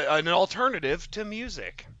 Yeah, an alternative to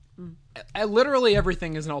music. Literally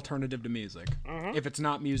everything is an alternative to music. If it's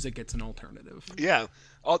not music, it's an alternative. Yeah,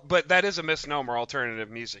 but that is a misnomer. Alternative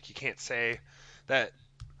music. You can't say that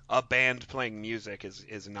a band playing music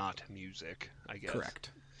is not music. I guess. Correct.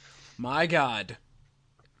 My God.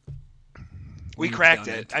 We We've cracked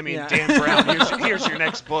done it. it. I mean, Yeah. Dan Brown. Here's your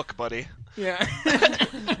next book, buddy. Yeah.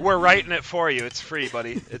 We're writing it for you. It's free,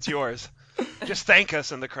 buddy. It's yours. Just thank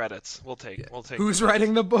us in the credits. We'll take. Who's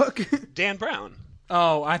writing the book? Dan Brown.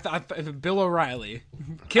 Oh, I thought Bill O'Reilly.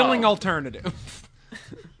 Killing Oh. alternative.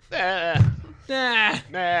 Nah,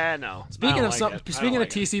 Nah. no. Speaking I of don't like it. speaking of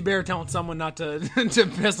TC Bear telling someone not to to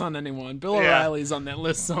piss on anyone, Bill Yeah. O'Reilly's on that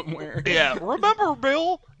list somewhere. Yeah, remember,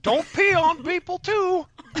 Bill, don't pee on people, too.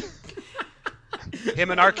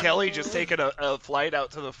 Him and R. Kelly just taking a flight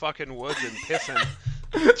out to the fucking woods and pissing.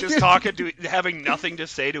 Just having nothing to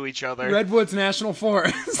say to each other. Redwoods National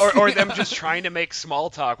Forest. Or them just trying to make small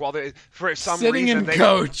talk while they, for some Sitting reason, in they,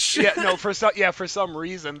 coach. for some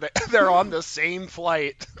reason, they're on the same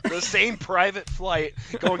flight, the same private flight,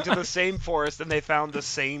 going to the same forest, and they found the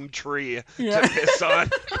same tree Yeah. to piss on.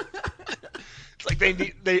 It's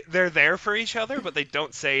like they're there for each other, but they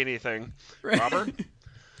don't say anything. Robert?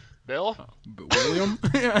 Bill? But William?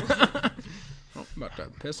 Yeah. Oh, about to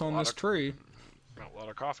piss on this tree. Got a lot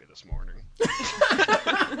of coffee this morning.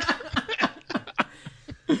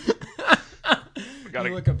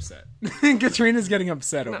 You look upset. Katrina's getting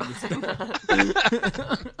upset over this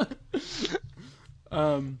stuff.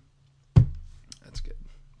 That's good.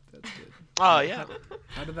 Oh, yeah.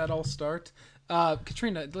 How did that all start?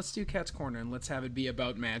 Katrina, let's do Cat's Corner and let's have it be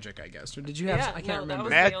about magic, I guess. Or did you have? Yeah, I can't remember.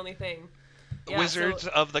 that was the only thing. Yeah, Wizards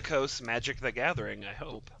of the Coast, Magic the Gathering, I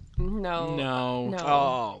hope. No.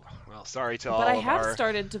 Oh, well, sorry to all But I of have our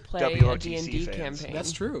started to play a WOTC D&D fans. campaign.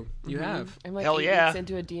 That's true. You have. I'm like Hell 8 yeah. weeks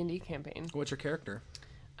into a D&D campaign. What's your character?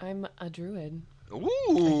 I'm a druid. Ooh.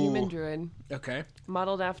 A human druid. Okay.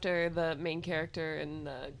 Modeled after the main character in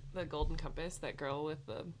the Golden Compass, that girl with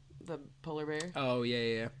the polar bear. Oh,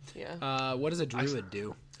 yeah. Yeah. What does a druid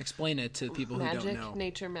do? Explain it to people who Magic, don't know.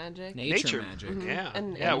 nature magic. Nature magic. Yeah.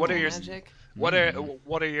 And Yeah. What are animal your magic. what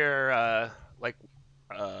are your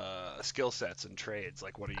skill sets and trades?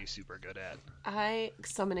 Like, what are you super good at?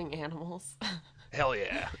 Summoning animals. Hell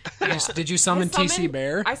yeah. Did you summon TC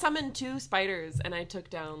Bear? I summoned 2 spiders and I took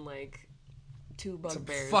down like 2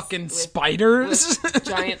 bugbears. Fucking with- spiders? with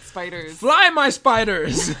giant spiders. Fly, my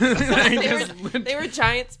spiders! They were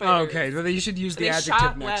giant spiders. Okay, well, you should use the They adjective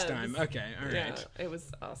shot next webs. time. Okay, all right. Yeah, it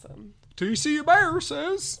was awesome. TC Bear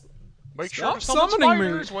says, Make Stop sure to summon summoning me.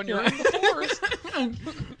 spiders when you're in the forest.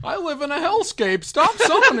 I live in a hellscape. Stop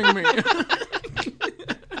summoning me.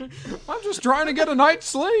 I'm just trying to get a night's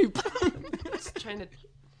sleep. Just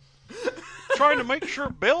Trying to make sure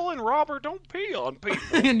Bill and Robert don't pee on people.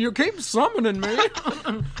 And you keep summoning me.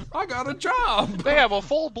 I got a job. They have a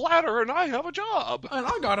full bladder and I have a job. And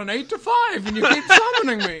I got an 8 to 5, and you keep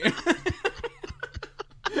summoning me.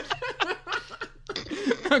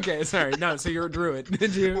 Okay, sorry. No, so you're a druid.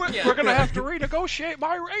 Did you? We're going to have to renegotiate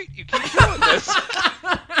my rate. You keep doing this.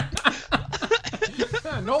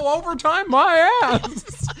 No overtime, my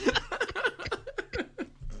ass.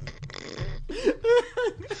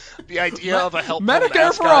 The idea of a helpful Medicare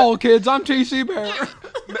mascot. for all, kids. I'm TC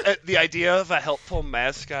Bear. The idea of a helpful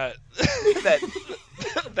mascot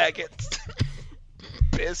that gets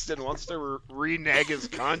pissed and wants to renege his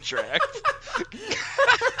contract.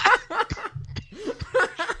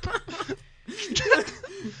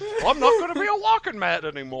 I'm not going to be a walking mat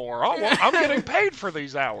anymore. I'm getting paid for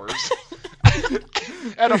these hours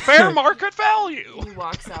at a fair market value. He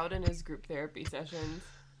walks out in his group therapy sessions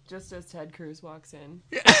just as Ted Cruz walks in.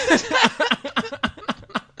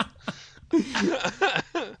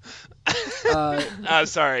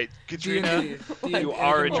 Sorry, Katrina. You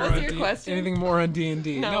are a What was druid. your question? Anything more on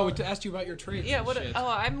D&D? No. No, we asked you about your traits. Yeah. and shit.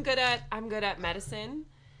 I'm good at medicine,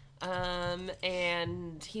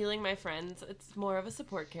 and healing my friends. It's more of a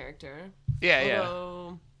support character. Yeah.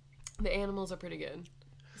 Although the animals are pretty good.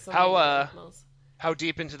 Some How, of the animals. How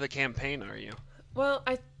deep into the campaign are you? Well,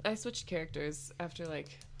 I switched characters after like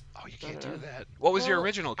Oh, you can't I do don't know. that. What was your Well,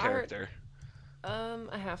 original character? A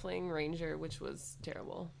halfling ranger, which was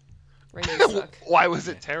terrible. Rangers suck. Why was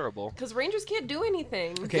it terrible? Because rangers can't do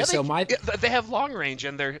anything. Okay, Yeah, so they have long range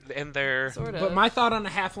and they're Sort of. but my thought on a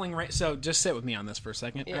halfling so just sit with me on this for a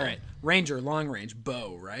second. Yeah. All right, ranger, long range,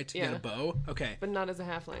 bow, right? You Yeah. got a bow. Okay. But not as a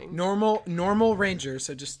halfling. Normal ranger.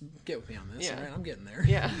 So just get with me on this. Yeah. All right, I'm getting there.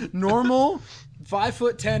 Yeah. Normal,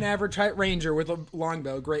 5'10" average height ranger with a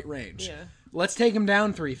longbow, great range. Yeah. Let's take him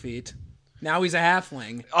down 3 feet. Now he's a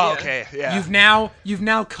halfling. Oh, Yeah. okay, yeah. You've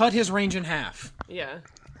now cut his range in half, Yeah.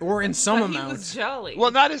 or in some But he amount. was jolly. Well,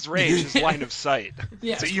 not his range, his line of sight.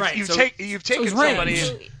 Yes, so you've, right. you've, So- take, you've taken his range.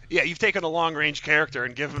 somebody. Yeah, you've taken a long range character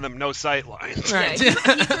and given them no sight lines. Right. Yeah,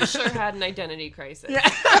 he for sure had an identity crisis.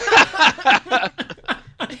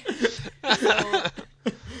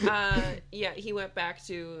 So, yeah, she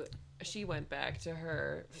went back to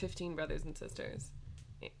her 15 brothers and sisters.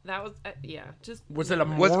 That was, just. Was it a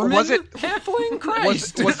Was- Mormon was it- halfling?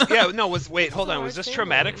 Christ. Wait, hold on. our Was this family.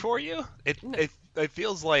 traumatic for you? It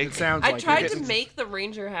feels like It sounds I like tried it. to make the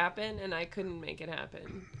ranger happen, and I couldn't make it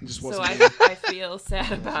happen. It just So wasn't I feel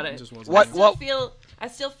sad about it. just wasn't I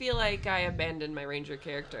still feel like I abandoned my ranger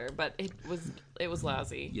character, but it was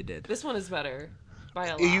lousy. You did. This one is better by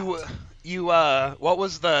a lot.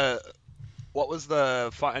 what was the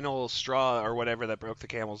final straw or whatever that broke the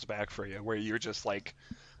camel's back for you, where you're just like,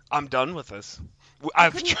 I'm done with this.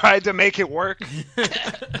 I've tried to make it work,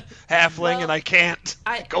 halfling, Well, and I can't.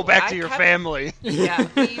 I- Go back to I your kept- family. Yeah,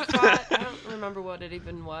 we fought. I don't remember what it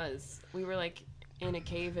even was. We were like in a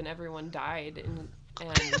cave and everyone died, and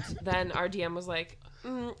then our DM was like,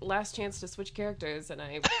 "Last chance to switch characters," and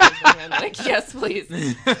I raised my hand like, "Yes, please."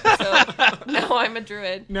 So now I'm a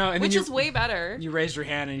druid, No, and then which you- is way better. You raised your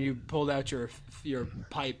hand and you pulled out your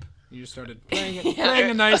pipe. You just started playing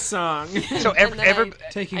a nice song, So And then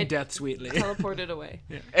taking I death sweetly. teleported away.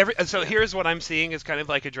 so here's what I'm seeing is kind of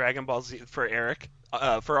like a Dragon Ball Z for Eric,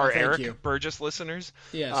 for our thank Eric you. Burgess listeners.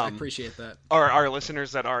 Yes, I appreciate that. Or our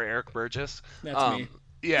listeners that are Eric Burgess. That's me.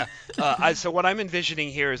 Yeah. So what I'm envisioning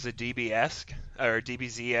here is a DB-esque or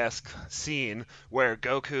DBZ-esque scene where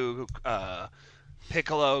Goku,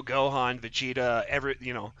 Piccolo, Gohan,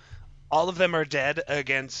 Vegeta, all of them are dead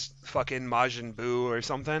against fucking Majin Buu or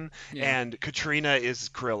something, and Katrina is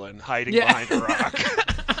Krillin hiding behind a rock.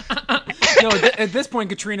 No, at this point,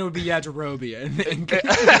 Katrina would be Yajirobe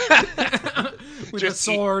with a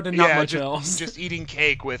sword and not much else. Just eating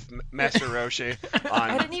cake with Master Roshi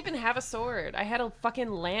I on. didn't even have a sword. I had a fucking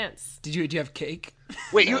lance. Do you have cake?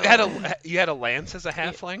 Wait, you had a lance as a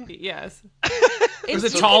halfling? Yes. Was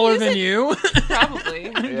it taller than you? Probably.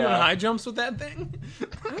 Doing high jumps with that thing?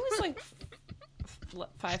 I was like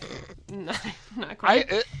 5, not quite.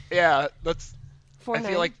 That's. 4'9". I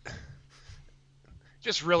feel like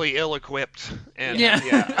just really ill-equipped, and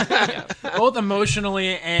Yeah. Both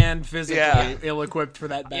emotionally and physically Yeah. ill-equipped for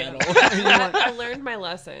that battle. I learned my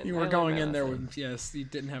lesson. You I were learned going my in there lesson. with you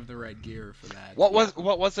didn't have the right gear for that. What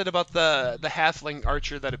was it about the halfling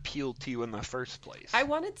archer that appealed to you in the first place? I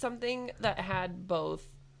wanted something that had both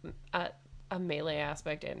a melee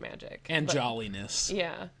aspect and magic. And but, jolliness.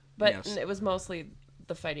 Yeah, but Yes. it was mostly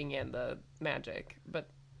the fighting and the magic, but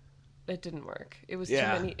it didn't work. It was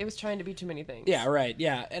Yeah. too many. It was trying to be too many things. Yeah, right.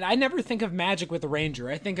 Yeah, and I never think of magic with a ranger.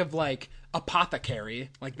 I think of like apothecary,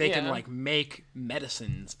 like they can Yeah. like make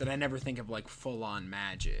medicines, but I never think of like full-on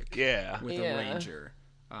magic. Yeah. with Yeah. a ranger.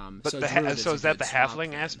 But so the druid so a is that good the swap halfling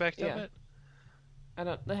thing. aspect of Yeah. it?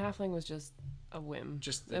 The halfling was just a whim.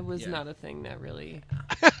 It was not a thing that really.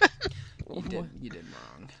 You did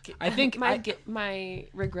wrong. I think my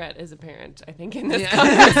regret is apparent. I think in this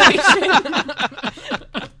conversation.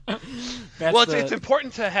 that's Well, the- it's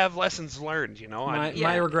important to have lessons learned,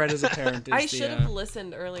 my regret as a parent is I the, should have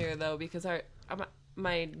listened earlier though, because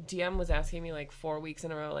my DM was asking me like 4 weeks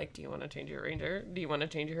in a row, like, "Do you want to change your ranger? Do you want to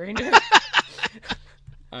change your ranger?"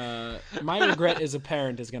 my regret as a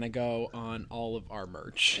parent is going to go on all of our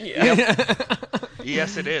merch.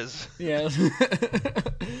 Yes, it is. Yeah.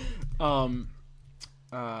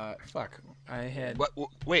 Fuck. I had.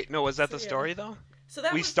 Wait, no, was that the story though? So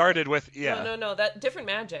that We was, started with No, that different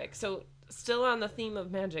magic. So still on the theme of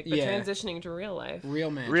magic, but Yeah. transitioning to real life. Real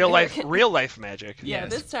magic. real life magic. Yeah,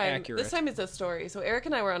 Yes, accurate. this time is a story. So Eric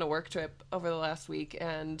and I were on a work trip over the last week,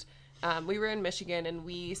 and we were in Michigan, and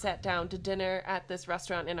we sat down to dinner at this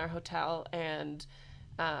restaurant in our hotel, and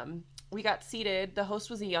we got seated. The host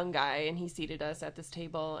was a young guy, and he seated us at this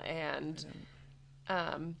table, and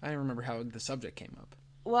I don't remember how the subject came up.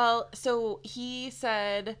 well, so he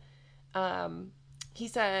said,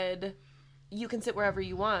 you can sit wherever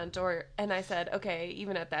you want, and I said, okay,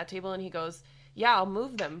 even at that table, and he goes, yeah, I'll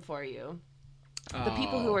move them for you. the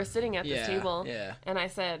people who were sitting at this yeah, table. yeah. And I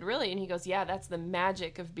said, really? And he goes, yeah, that's the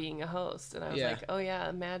magic of being a host. And I was Yeah. like, oh,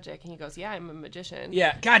 yeah, magic. And he goes, yeah, I'm a magician.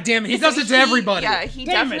 Yeah, god damn it, he So does it to everybody. Yeah, he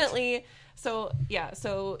Damn it. definitely... So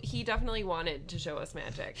he definitely wanted to show us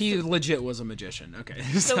magic. He legit was a magician. Okay,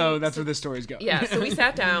 so that's where this story's going. Yeah, so we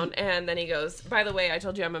sat down, and then he goes, by the way, I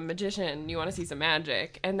told you I'm a magician. You want to see some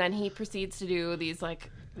magic? And then he proceeds to do these, like,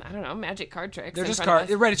 I don't know, magic card tricks. They're in just front of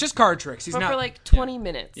card. us. Right, it's just card tricks. He's But not for like 20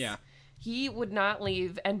 minutes. Yeah. He would not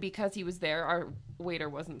leave, and because he was there, our waiter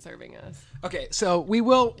wasn't serving us. Okay, so we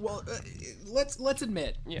will. Well, let's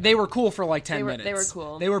admit they were cool for like 10 minutes. They were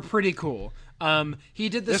cool. They were pretty cool. He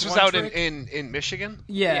did this. This was one out trick. in Michigan.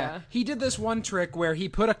 Yeah, he did this one trick where he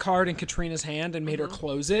put a card in Katrina's hand and made her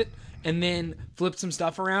close it, and then flipped some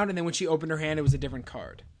stuff around, and then when she opened her hand, it was a different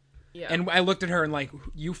card. Yeah. And I looked at her and like,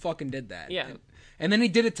 you fucking did that. Yeah. And then he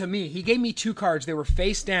did it to me. He gave me 2 cards. They were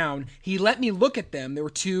face down. He let me look at them. There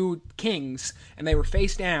were 2 kings, and they were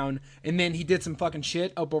face down. And then he did some fucking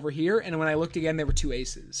shit up over here. And when I looked again, there were 2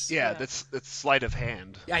 aces. Yeah, that's sleight of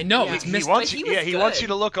hand. I know. Yeah. It's He missed. wants But you. he was He wants good. you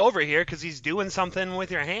to look over here because he's doing something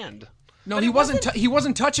with your hand. No, But he it wasn't. wasn't- He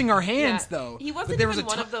wasn't touching our hands though. He But wasn't there even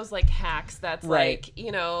was one of those, like, hacks that's, Right. like,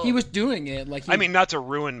 you know... He was doing it like. He, I mean, not to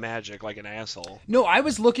ruin magic like an asshole. no, I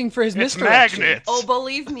was looking for his It's misdirection. magnets. Oh,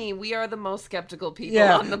 believe me, we are the most skeptical people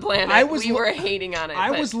Yeah. on the planet. We I were hating on it.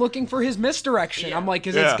 I but- was looking for his misdirection. Yeah. I'm like,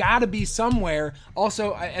 because Yeah. it's got to be somewhere.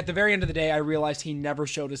 Also, at the very end of the day, I realized he never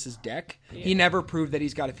showed us his deck. He never proved that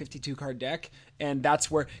he's got a 52 card deck, and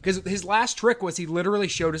that's where because his last trick was he literally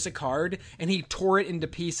showed us a card and he tore it into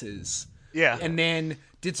pieces. Yeah. And then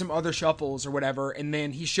did some other shuffles or whatever, and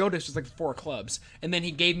then he showed us just like 4 clubs, and then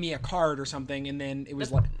he gave me a card or something, and then it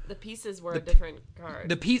was like The pieces were a different card.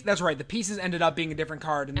 the piece. That's right. The pieces ended up being a different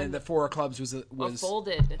card, and then the 4 clubs was a a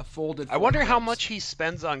folded. folded. I 4 wonder how clubs. much he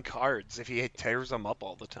spends on cards if he tears them up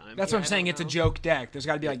all the time. That's what I'm I saying. don't It's a know. joke deck. There's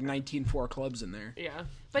got to be like 19 4 clubs in there. Yeah.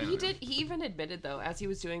 But he even admitted, though, as he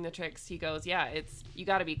was doing the tricks, he goes, yeah, you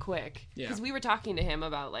got to be quick. Yeah. Because we were talking to him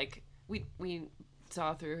about, like, we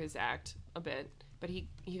saw through his act a bit. But he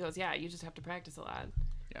goes, yeah, you just have to practice a lot.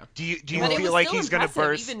 Do you But it feel was like still he's going to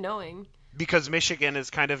impressive, burst even knowing. because Michigan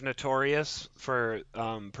is kind of notorious for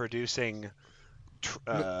producing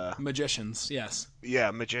Magicians, yes.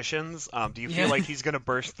 magicians? Do you Yeah. feel like he's going to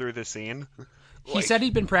burst through the scene? He said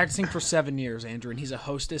he'd been practicing for 7 years, Andrew, and he's a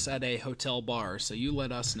hostess at a hotel bar. So you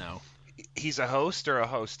let us know. He's a host or a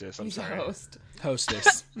hostess? I'm He's sorry. a host.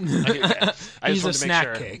 Hostess. Okay. I He's just a wanted to make snack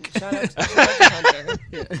sure. cake. Shout out to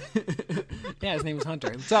Hunter. Yeah, his name was Hunter.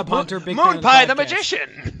 What's up, Hunter? Big Moon fan of Pie the podcast.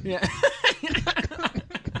 Magician. Yeah.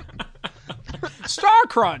 Star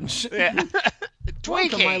Crunch. Yeah. Welcome,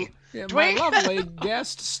 Twinkie. my Twink. lovely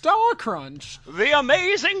guest, Star Crunch. The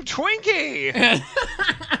amazing Twinkie.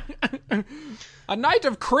 A night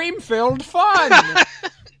of cream-filled fun.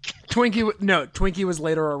 Twinkie was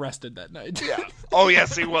later arrested that night. Yeah. Oh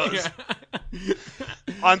yes, he was.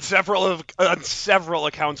 On several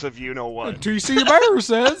accounts of you know what. TC Bear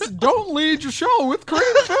says, "Don't lead your show with cream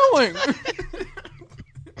filling.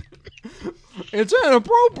 It's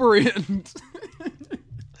inappropriate."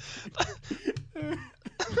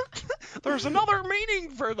 There's another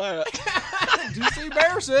meaning for that. TC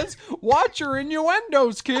Bear says, "Watch your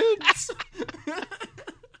innuendos, kids."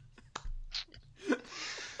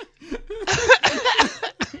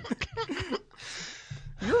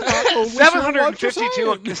 You're not gonna listen to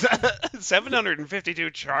what you're saying.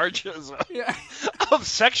 752 charges Yeah. of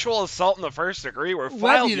sexual assault in the first degree were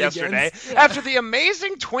filed Levied yesterday against- after the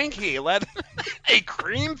amazing Twinkie led a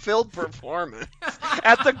cream-filled performance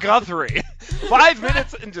at the Guthrie 5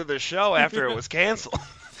 minutes into the show after it was canceled.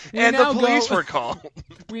 And the now police go- were called.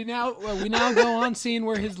 We now go on scene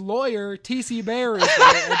where his lawyer TC Bear is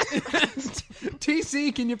there.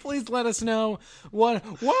 TC, can you please let us know what?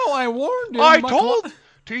 Well, I warned him. I my told cl-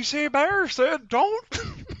 TC Bear said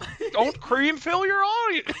don't cream fill your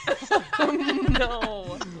audience.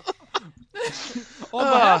 No. on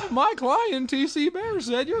behalf of my client, TC Bear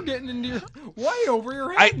said you're getting into your way over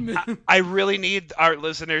your head. I really need our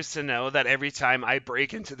listeners to know that every time I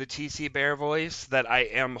break into the TC Bear voice, that I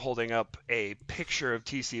am holding up a picture of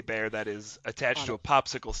TC Bear that is attached to a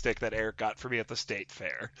popsicle stick that Eric got for me at the state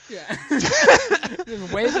fair, Yeah.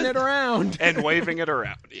 Just waving it around. and waving it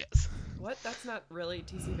around. Yes. What? That's not really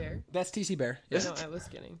TC Bear? That's TC Bear. No, I was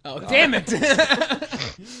kidding. Oh, damn it.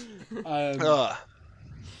 Ugh.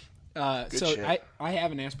 So shit. I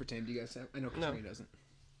have an aspartame. Do you guys have? I know Katrina doesn't.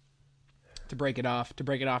 To break it off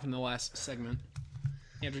in the last segment.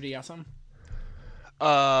 Andrew, do you got something?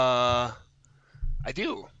 I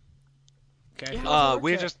do. Okay. Yeah. How's your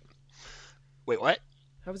We work trip? just. Wait, what?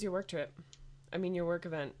 How was your work trip? I mean, your work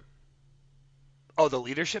event. Oh, the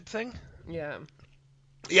leadership thing? Yeah.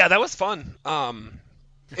 Yeah, that was fun.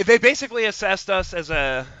 They basically assessed us as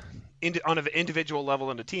on an individual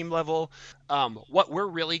level and a team level. What we're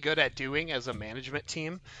really good at doing as a management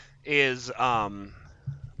team is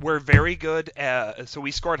we're very good at. So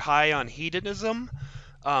we scored high on hedonism,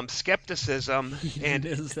 skepticism,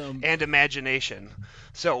 Hedonism. and imagination.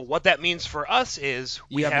 So what that means for us is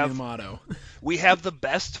You have a new motto. we have the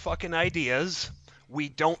best fucking ideas. We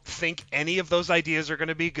don't think any of those ideas are going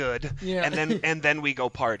to be good, Yeah. and then we go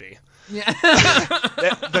party. Yeah.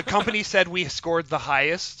 The company said we scored the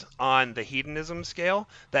highest on the hedonism scale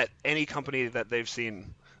that any company that they've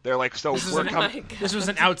seen. They're like, so we're coming. This was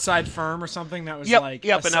an outside firm or something that was Yep, like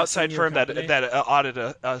an assessing outside your firm that company?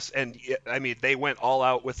 audited us, and I mean they went all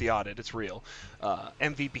out with the audit. It's real.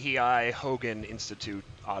 MVPI Hogan Institute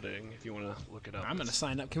auditing. If you want to look it up, I'm gonna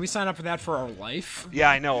sign up. Can we sign up for that for our life? Yeah,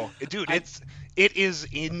 I know, dude. It is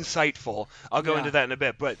insightful. I'll go Yeah. into that in a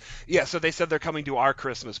bit, but yeah. So they said they're coming to our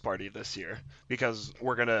Christmas party this year because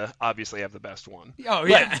we're gonna obviously have the best one. Oh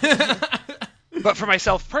yeah. But for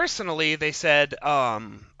myself personally, they said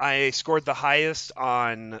I scored the highest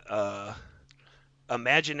on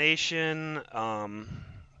imagination.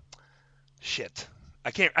 Shit,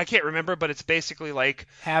 I can't remember, but it's basically like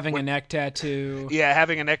Having a neck tattoo. yeah,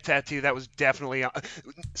 having a neck tattoo. That was definitely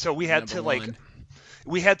so we had Number to like one.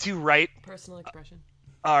 we had to write Personal expression.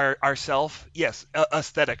 ourself. Yes,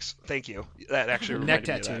 aesthetics. Thank you. That actually neck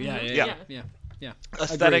reminded tattoo. me of that. Yeah, Yeah. yeah, yeah, yeah.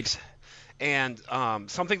 Aesthetics. And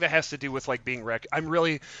something that has to do with like being I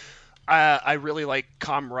really like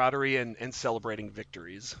camaraderie and celebrating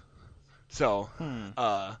victories. So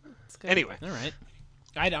That's good. anyway, All right.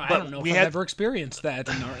 I But don't know if we I've had- ever experienced that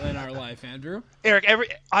in our life, Andrew. Eric,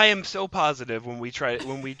 I am so positive when we try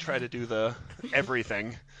to do the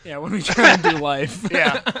everything. Yeah, when we try and do life.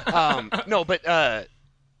 Yeah. No, but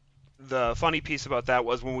the funny piece about that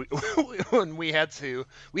was when we when we had to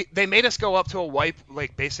they made us go up to a white,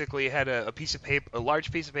 like basically had a piece of paper, a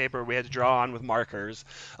large piece of paper we had to draw on with markers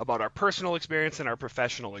about our personal experience and our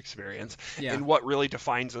professional experience Yeah. and what really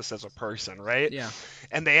defines us as a person, right? Yeah.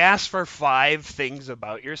 And they asked for 5 things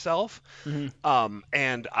about yourself. Mm-hmm.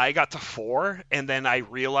 And I got to 4, and then I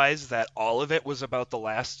realized that all of it was about the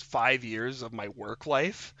last 5 years of my work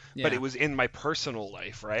life, but Yeah. it was in my personal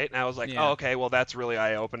life, right? And I was like, Yeah. oh, okay, well, that's really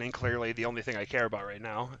eye-opening. Clearly, the only thing I care about right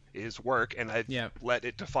now is work, and I've Yep. let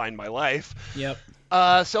it define my life. Yep.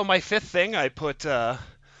 So my 5th thing, I put I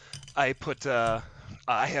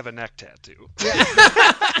have a neck tattoo.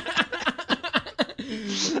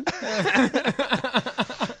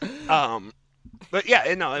 But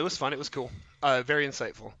yeah, no, it was fun. It was cool. Very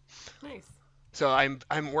insightful. Nice. So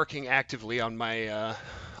I'm working actively on my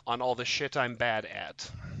on all the shit I'm bad at.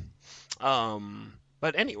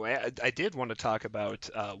 But anyway, I did want to talk about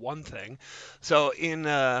one thing. So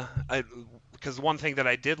because one thing that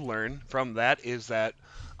I did learn from that is that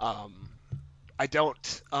I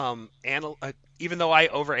don't even though I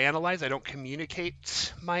overanalyze, I don't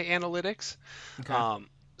communicate my analytics. Okay.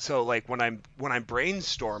 So like when I'm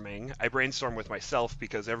brainstorming, I brainstorm with myself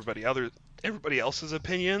because everybody else's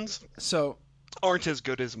opinions So aren't as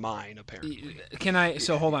good as mine, apparently.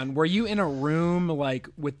 so hold on. Were you in a room like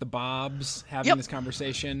with the Bobs having Yep. this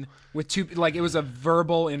conversation with two, like it was a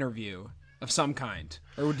verbal interview of some kind?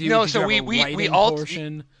 Or did you No, did so you have we a we writing all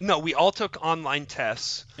portion? no, we all took online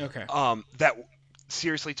tests. Okay. That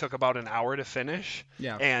seriously took about an hour to finish.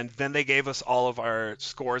 Yeah. And then they gave us all of our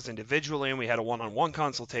scores individually, and we had a one-on-one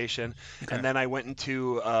consultation. Okay. And then I went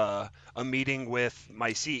into a meeting with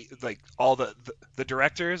my all the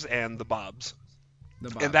directors and the Bobs. The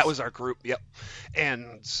Bobs. And that was our group, yep.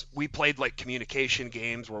 And we played like communication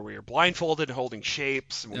games where we were blindfolded and holding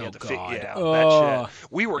shapes, and we Oh, had to God. that Oh,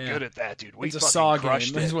 shit. We were yeah. good at that, dude. We It's a fucking saw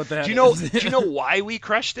crushed game, it. is what that do you know? is. Do you know why we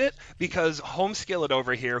crushed it? Because Home Skillet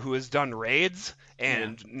over here, who has done raids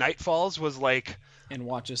and Nightfalls, was like, and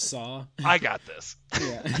watch us saw. I got this.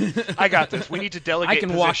 Yeah. I got this. We need to delegate. I can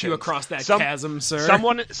walk you positions. across that chasm, sir.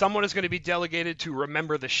 Someone is going to be delegated to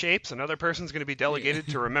remember the shapes. Another person's going to be delegated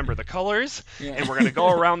to remember the colors. Yeah. And we're going to go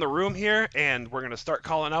around the room here, and we're going to start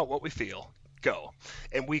calling out what we feel. Go.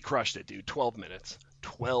 And we crushed it, dude. 12 minutes.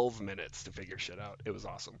 12 minutes to figure shit out. It was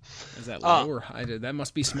awesome. Is that low or high? That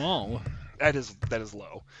must be small. That is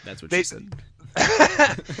low. That's what They- she said.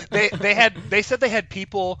 they said they had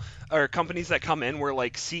people or companies that come in where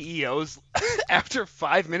like CEOs after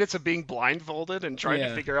 5 minutes of being blindfolded and trying Yeah.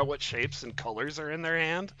 to figure out what shapes and colors are in their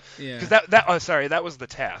hand. Yeah. Because that was the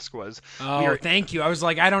task was. Oh, we were- thank you. I was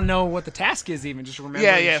like, I don't know what the task is even. Just remember.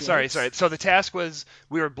 yeah. Sorry. So the task was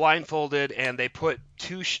we were blindfolded and they put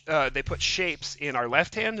shapes in our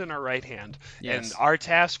left hand and our right hand, Yes. and our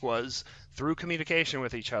task was through communication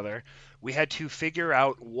with each other, we had to figure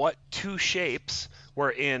out what two shapes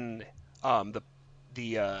were in the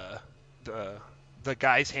the uh, the the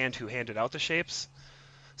guy's hand who handed out the shapes.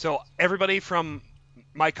 So everybody from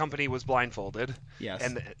my company was blindfolded. Yes.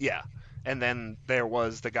 And then there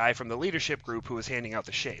was the guy from the leadership group who was handing out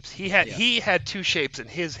the shapes. He had two shapes in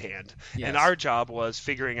his hand, Yes. and our job was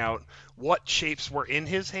figuring out what shapes were in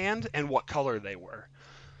his hand and what color they were.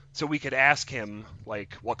 So we could ask him,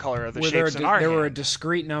 like, what color are the shapes in our hand? There were a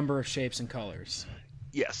discrete number of shapes and colors,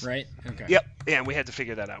 Yes. right? Okay. Yep. Yeah, and we had to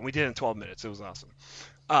figure that out. We did it in 12 minutes. It was awesome.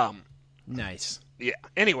 Nice. Yeah.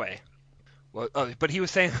 Anyway, well, but he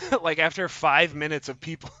was saying, like, after 5 minutes of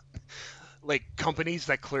people, like, companies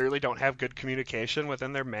that clearly don't have good communication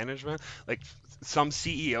within their management, like, some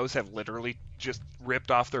CEOs have literally just ripped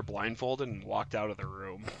off their blindfold and walked out of the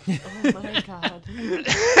room. Oh my god.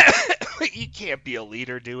 You can't be a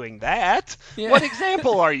leader doing that. Yeah. What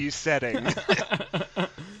example are you setting?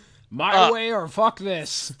 My way or fuck this.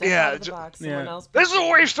 Step Yeah, out of the box. Someone else. This is a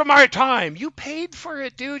waste of my time. You paid for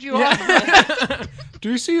it, dude. You have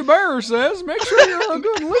DC Bear says, make sure you're a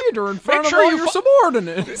good leader in front of all your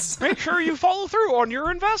subordinates. Make sure you follow through on your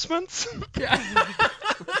investments.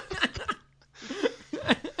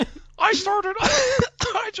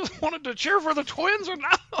 I just wanted to cheer for the Twins, and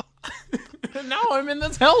now I'm in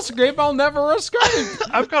this hellscape I'll never escape.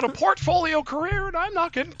 I've got a portfolio career, and I'm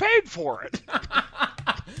not getting paid for it.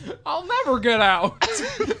 I'll never get out.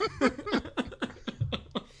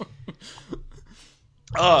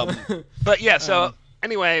 But yeah, so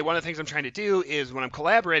anyway, one of the things I'm trying to do is when I'm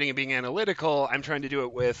collaborating and being analytical, I'm trying to do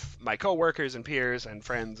it with my coworkers and peers and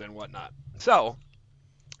friends and whatnot. So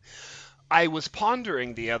I was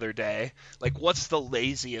pondering the other day, like, what's the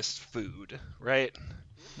laziest food, right?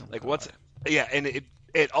 And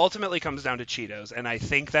it ultimately comes down to Cheetos, and I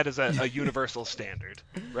think that is a universal standard,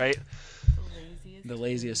 right? The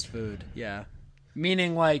laziest food, yeah.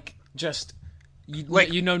 Meaning, like, just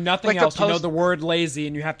you know nothing like else. You know the word lazy,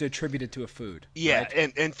 and you have to attribute it to a food. Yeah,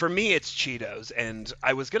 right? and for me, it's Cheetos. And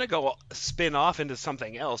I was going to go spin off into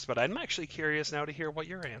something else, but I'm actually curious now to hear what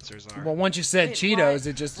your answers are. Well, once you said Cheetos,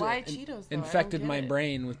 it just why Cheetos, though? infected I don't my get it.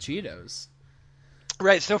 brain with Cheetos.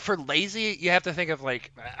 Right, so for lazy, you have to think of,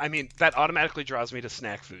 like, I mean, that automatically draws me to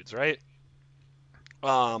snack foods, right?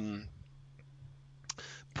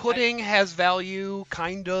 Pudding has value,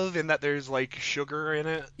 kind of, in that there's, like, sugar in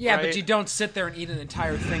it. Yeah, right? but you don't sit there and eat an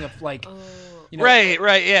entire thing of, like, you know, Right,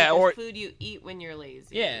 yeah, The or food you eat when you're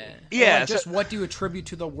lazy. yeah, Yeah, Or, like, just so- what do you attribute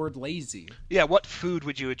to the word lazy? yeah, what food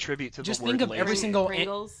would you attribute to Just the word think of lazy? every single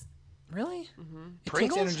Pringles. Really? It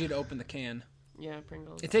Pringles? takes energy to open the can. Yeah,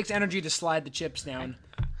 Pringles. It takes energy to slide the chips down.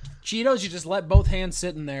 Cheetos, you just let both hands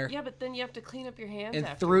sit in there. Yeah, but then you have to clean up your hands And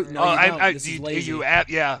afterwards. through- no, you don't. This is lazy.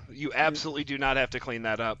 you absolutely do not have to clean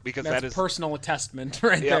that up because That's that is personal attestment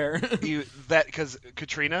right there. because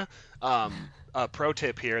Katrina, pro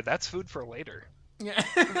tip here, that's food for later. Yeah.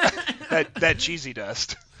 That cheesy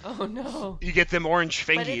dust. Oh no. You get them orange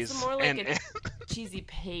But fingies. it's more like and, a cheesy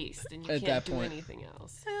paste, and you At can't that do point. anything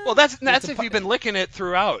else. well, that's a if you've been licking it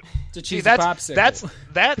throughout. It's a See, cheesy that's popsicle.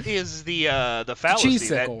 that is the fallacy.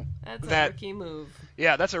 Cheese-sicle. That's That- a rookie move.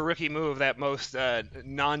 Yeah, that's a rookie move that most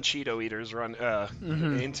non-Cheeto eaters run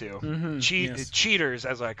into. Yes. Cheaters,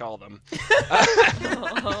 as I call them.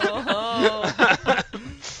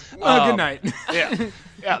 Well, good night.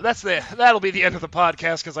 Yeah, that'll be the end of the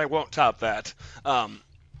podcast because I won't top that.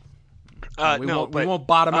 We won't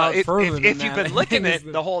bottom out further than if that. you've I been licking think is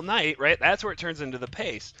it the whole night, right? That's where it turns into the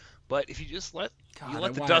paste. But if you just let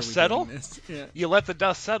God, the why dust are we settle, doing this? Yeah. you let the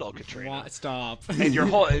dust settle, Katrina, Why- Stop. and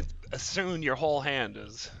soon your whole hand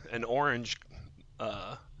is an orange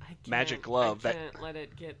magic glove. I can't let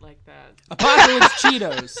it get like that. Apocalypse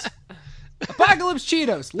Cheetos. Apocalypse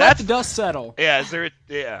Cheetos. Let the dust settle. Yeah,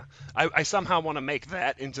 I somehow want to make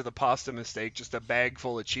that into the pasta mistake, just a bag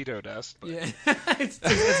full of Cheeto dust. But Yeah.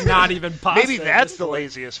 it's not even pasta. maybe at that's this the point.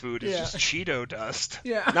 laziest food. Is Yeah. just Cheeto dust.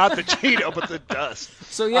 Yeah. Not the Cheeto, but the dust.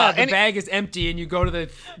 So yeah, the and bag is empty, and you go to the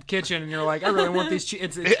kitchen, and you're like, I really want these Cheetos.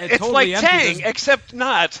 It's it's totally like empty. Tang, except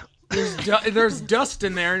not. There's dust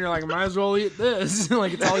in there, and you're like, might as well eat this.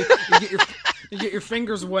 Like it's all you get your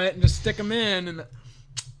fingers wet and just stick them in, and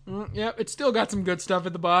yep, it's still got some good stuff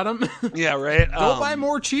at the bottom. Yeah, right. Go buy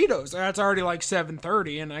more Cheetos. That's already like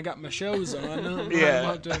 7:30, and I got my shows on. Yeah.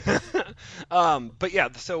 I'm about to- But yeah,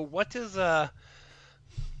 so what is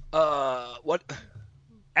what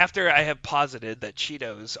after I have posited that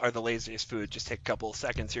Cheetos are the laziest food, just take a couple of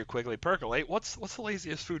seconds here, quickly percolate. What's the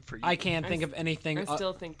laziest food for you? I can't think of anything. I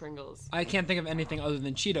still think Pringles. I can't think of anything other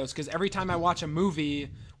than Cheetos, because every time I watch a movie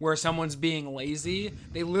where someone's being lazy,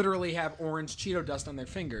 they literally have orange Cheeto dust on their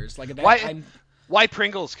fingers. Like that, Why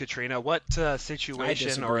Pringles, Katrina? What situation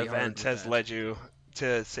or disagree hard event with has that. led you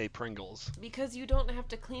to say Pringles? Because you don't have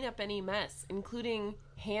to clean up any mess, including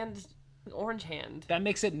orange hand. that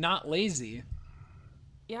makes it not lazy.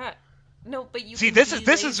 Yeah. No, but you See, can this be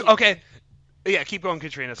is lazy. okay. Yeah, keep going,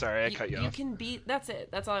 Katrina. Sorry, I cut you You off. can be. That's it.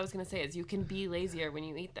 That's all I was gonna say. Is you can be lazier when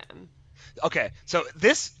you eat them. Okay, so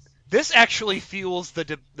this actually fuels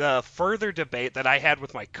the further debate that I had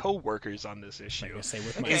with my coworkers on this issue. I say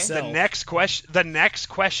with Okay. Is myself. the next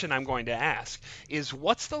question I'm going to ask is,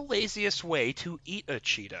 what's the laziest way to eat a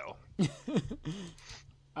Cheeto?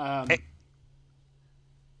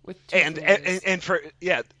 With two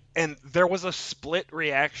fingers. And there was a split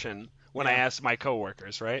reaction when I asked my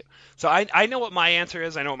coworkers, right? So I know what my answer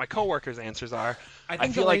is. I know what my coworkers' answers are. I I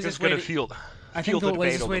think feel the like this is laziest going way to to- fuel I fuel think the the debate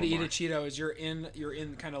laziest a way to little eat more. a Cheeto is you're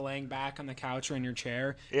in kind of laying back on the couch or in your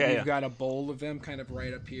chair. Yeah, and yeah. you've got a bowl of them kind of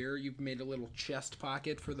right up here. You've made a little chest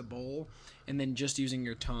pocket for the bowl, and then just using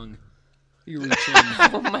your tongue, you reach in.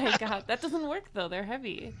 Oh my god, that doesn't work though. They're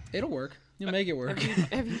heavy. It'll work. You'll make it work.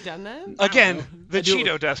 Have you done that? Again, the I do it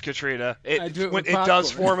Cheeto dust, Katrina. I do it with It does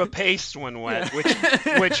popcorn. form a paste when wet,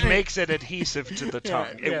 which makes it adhesive to the tongue.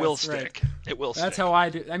 Yeah, It will that's right. stick. It will That's stick. how I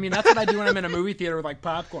do. I mean, that's what I do when I'm in a movie theater with like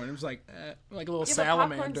popcorn. It was like a little Yeah, but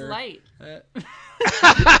salamander. popcorn's light.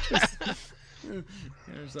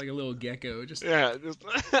 There's like a little gecko. Just Yeah.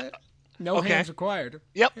 no Okay. hands required.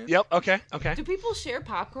 Yep. Okay. Do people share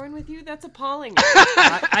popcorn with you? That's appalling.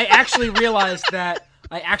 I actually realized that.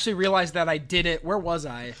 I did it. Where was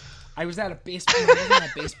I? I was at a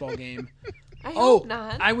baseball game. I Oh, hope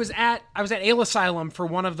not. I was at Ale Asylum for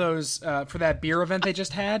one of those for that beer event they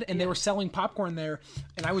just had, and they were selling popcorn there.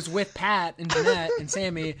 And I was with Pat and Jeanette and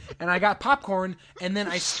Sammy, and I got popcorn, and then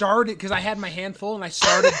I started because I had my hand full, and I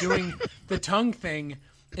started doing the tongue thing.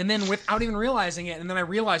 And then without even realizing it, and then I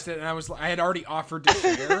realized it, and I had already offered to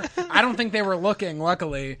share. I don't think they were looking,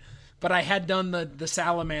 luckily, but I had done the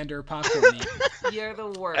salamander popcorn. You're the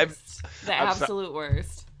worst. The I'm so- absolute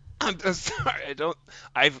worst. I'm just sorry.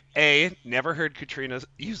 I've never heard Katrina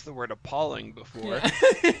use the word appalling before,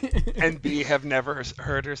 and B, have never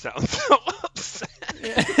heard her sound so upset.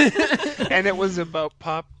 And it was about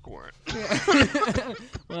popcorn.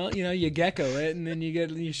 Well, you gecko it, and then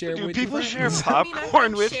you share it Do with people your share friends.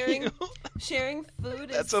 popcorn with sharing, you? Sharing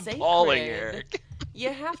food is That's sacred. appalling, Eric.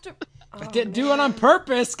 You have to. I didn't do it on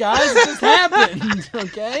purpose, guys. It just happened.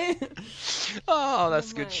 Okay. Oh,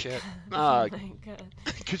 that's Oh good my shit. God. Oh my god.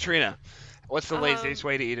 Katrina, what's the laziest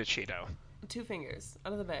way to eat a Cheeto? 2 fingers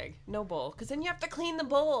out of the bag, no bowl, because then you have to clean the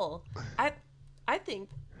bowl. I think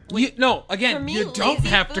For me, you don't lazy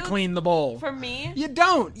have to food- clean the bowl. for me. You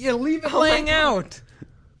don't. You leave it Oh my laying God. out.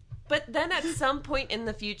 But then at some point in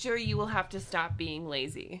the future, you will have to stop being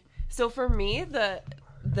lazy. So for me, the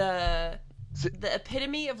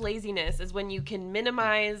epitome of laziness is when you can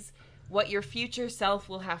minimize what your future self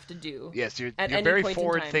will have to do. Yes, you're at any very point in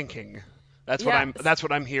forward time. thinking. That's Yeah.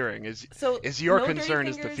 what I'm hearing. Is So, your no dirty concern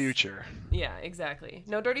is the fingers. future? Yeah, exactly.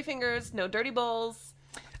 No dirty fingers, no dirty bowls,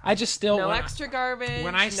 I just still no when extra garbage,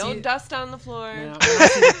 when I no see- dust on the floor.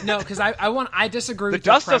 no, because I disagree The with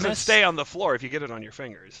dust your premise. doesn't stay on the floor if you get it on your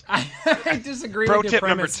fingers. I disagree Pro with your tip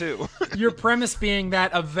number premise. 2. Your premise being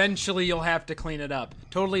that eventually you'll have to clean it up.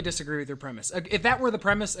 Totally disagree with your premise. If that were the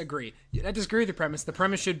premise, agree. I disagree with your premise. The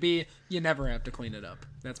premise should be you never have to clean it up.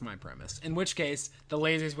 That's my premise. In which case, the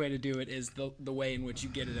laziest way to do it is the way in which you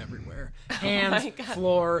get it everywhere. Hands, my God.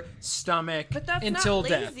 floor, stomach, But that's until not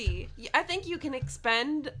death. lazy. I think you can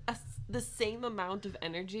expend the same amount of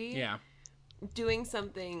energy Yeah. doing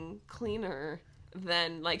something cleaner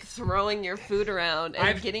than like throwing your food around and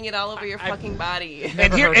I've- getting it all over your fucking body. And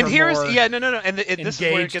Never heard her here's more no. And this is where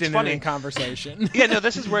it Engaged gets in funny. a conversation. Yeah, no,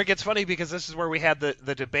 this is where it gets funny because this is where we had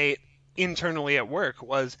the debate internally at work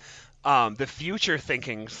was the future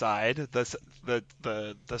thinking side, the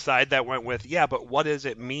side that went with, yeah, but what does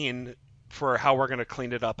it mean for how we're going to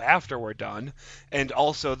clean it up after we're done? And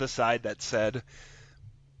also the side that said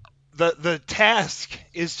the task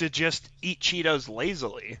is to just eat Cheetos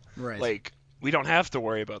lazily. Right. Like, we don't have to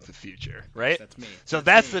worry about the future, right? That's me. So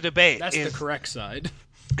that's me. the debate. That's the correct side.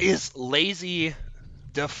 Is lazy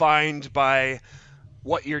defined by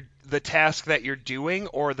the task that you're doing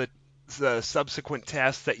or the subsequent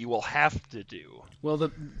tasks that you will have to do?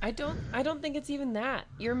 Well, I don't think it's even that.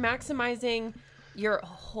 You're maximizing your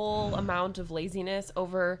whole amount of laziness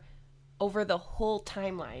over over the whole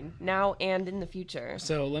timeline, now and in the future.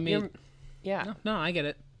 So let me. Yeah. No, I get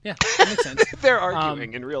it. Yeah, that makes sense. They're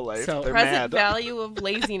arguing in real life. so- They're Present mad. value of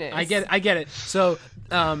laziness. I get it. So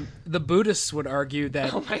the Buddhists would argue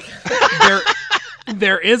that Oh my god.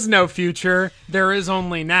 there is no future. There is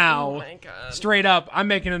only now. Oh my god. Straight up, I'm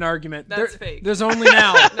making an argument. That's fake. There's only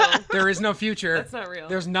now. No. There is no future. That's not real.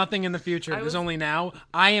 There's nothing in the future. There's was- only now.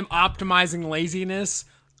 I am optimizing laziness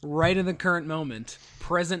right in the current moment.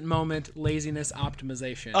 Present moment laziness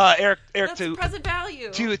optimization. Eric, That's to present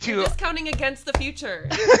value. to- You're discounting against the future.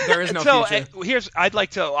 There is no so future. I'd like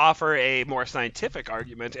to offer a more scientific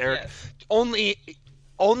argument, Eric. Yes.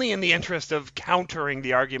 Only in the interest of countering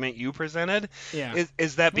the argument you presented. Yeah.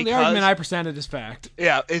 Is that Well, because the argument I presented is fact.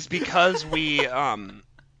 is because we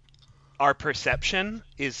our perception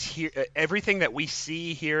is here. Everything that we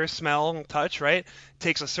see, hear, smell, touch, right,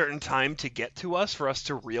 takes a certain time to get to us for us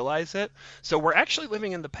to realize it. So we're actually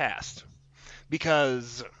living in the past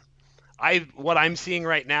because what I'm seeing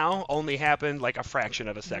right now only happened like a fraction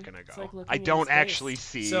of a second ago. like looking I into don't space. actually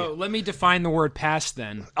see. So let me define the word past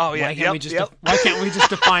then. Oh, yeah. Why can't we Yep, just yep. why can't we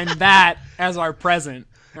just define that as our present,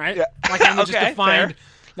 right? Yeah. Why can't we Okay, just define fair.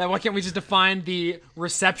 that? Why can't we just define the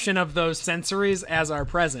reception of those sensories as our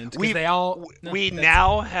present? 'Cause they all we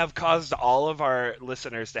now have caused all of our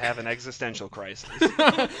listeners to have an existential crisis.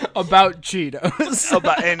 about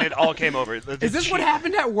Cheetos. And it all came over. Is this what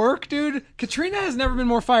happened at work, dude? Katrina has never been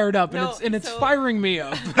more fired up, No, and it's so- firing me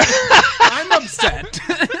up. I'm upset.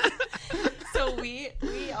 So we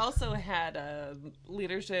also had a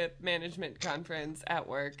leadership management conference at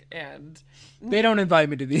work, and They don't invite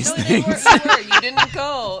me to these no, things. you didn't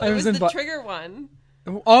go. I It was was the invi- trigger one.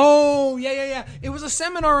 Oh, yeah. It was a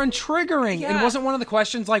seminar on triggering. And Yeah. wasn't one of the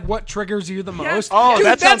questions like, what triggers you the most? Oh, Dude,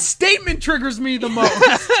 that that sounds- statement triggers me the most.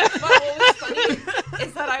 But what was funny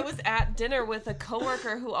is that I was at dinner with a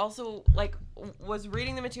coworker who also was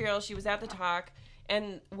reading the material. She was at the talk,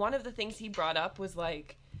 and one of the things he brought up was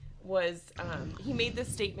he made this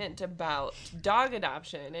statement about dog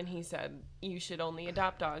adoption, and he said you should only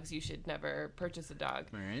adopt dogs. You should never purchase a dog.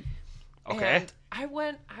 All right. Okay. And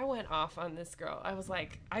I went off on this girl. I was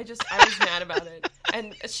like, I was mad about it,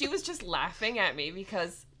 and she was just laughing at me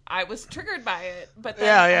because I was triggered by it. But then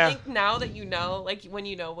Yeah. I think now that you know, like when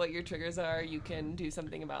you know what your triggers are, you can do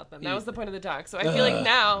something about them. That was the point of the talk. So I feel like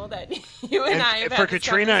now that you and I have for had this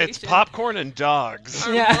Katrina, it's conversation, popcorn and dogs.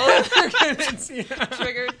 are Yeah. both Yeah.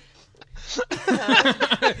 triggered.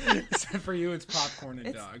 Except for you, it's popcorn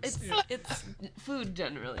and dogs. It's food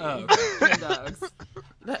generally. Oh, And dogs.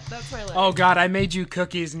 That's my life. Oh, God, I made you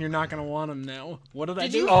cookies and you're not going to want them now. What did I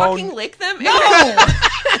Did do? you Oh, fucking lick them? No!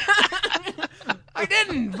 I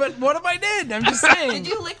didn't, but what if I did? I'm just saying. Did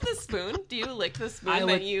you lick the spoon? Do you lick the spoon I that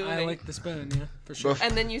licked, you I make? licked the spoon, yeah, for sure.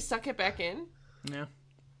 And then you suck it back in? Yeah.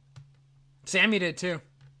 Sammy did too.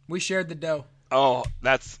 We shared the dough. Oh,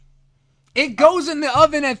 that's It goes in the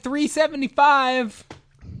oven at 375.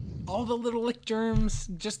 All the little lick germs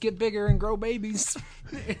just get bigger and grow babies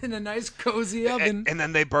in a nice cozy oven. and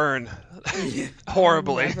then they burn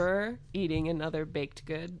horribly. Never eating another baked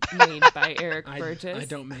good made by Eric Burgess. I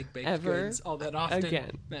don't make baked ever goods all that often.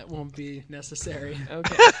 again. That won't be necessary.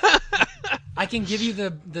 Okay. I can give you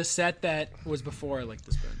the set that was before I licked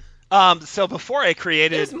the spoon. So before I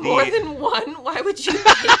created There's the more than one. Why would you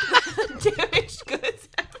make damaged goods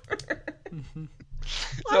ever?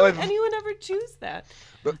 Why So would if- anyone ever choose that?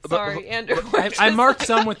 but- Sorry, Andrew. I marked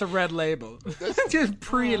some with the red label. Just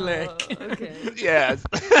pre-lick. Okay. Yeah.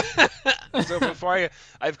 So before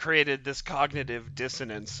I've created this cognitive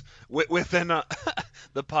dissonance within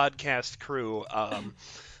the podcast crew.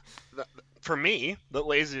 For me, the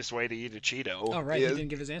laziest way to eat a Cheeto Oh, right. He is, didn't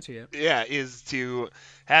give his answer yet. is to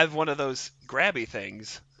have one of those grabby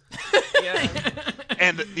things. Yeah.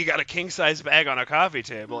 And you got a king-size bag on a coffee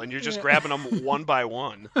table, and you're just grabbing them one by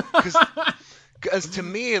one. Because to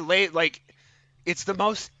me, it's the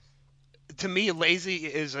most... To me, lazy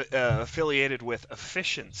is affiliated with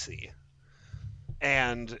efficiency.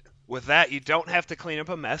 And with that, you don't have to clean up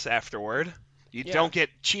a mess afterward. You Yeah. don't get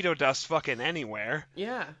Cheeto dust fucking anywhere.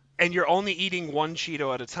 Yeah. And you're only eating one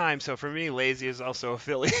Cheeto at a time. So for me, lazy is also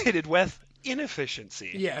affiliated with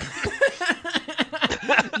inefficiency. Yeah.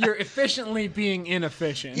 You're efficiently being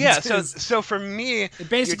inefficient. Yeah, so for me, it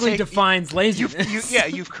basically defines laziness.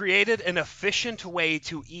 you've created an efficient way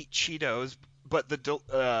to eat Cheetos, but the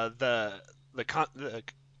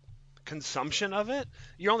consumption of it,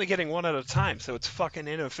 you're only getting one at a time, so it's fucking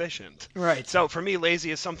inefficient. Right. So for me,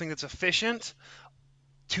 lazy is something that's efficient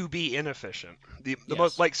to be inefficient. The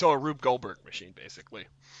Yes. most a Rube Goldberg machine, basically.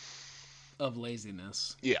 Of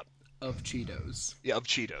laziness. Yeah, Of Cheetos. yeah, of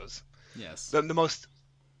Cheetos. Yes. The most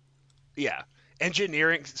Yeah.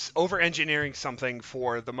 Over engineering something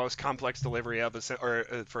for the most complex delivery of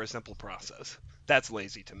for a simple process. That's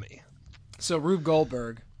lazy to me. So Rube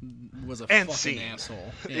Goldberg was a And fucking scene.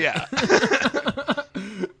 asshole. Yeah.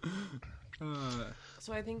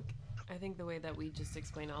 So I think the way that we just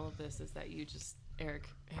explain all of this is that you just, Eric,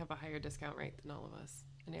 have a higher discount rate than all of us,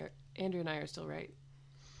 and Andrew and I are still right.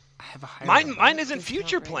 I have a higher Mine isn't Discount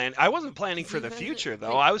future rate. plan. I wasn't planning for You the guys- future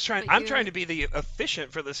though. but- I'm but trying you- to be the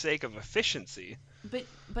efficient for the sake of efficiency. But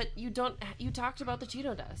you don't. You talked about the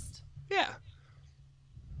Cheeto dust Yeah.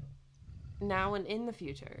 now and in the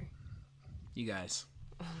future. You guys.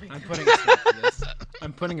 Oh my I'm God. putting a stop to this.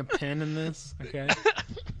 I'm putting a pin in this, okay?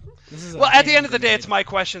 This is Well, at the end of the day, it's my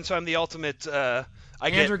question, so I'm the ultimate.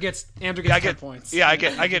 Andrew gets I 10 get points. Yeah, I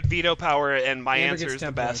get veto power, and my Andrew answer gets is the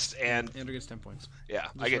 10 best. points. And Andrew gets 10 points. yeah, I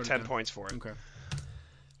Just get wrote it 10 down. points for it. Okay.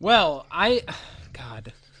 Well,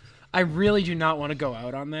 God, I really do not want to go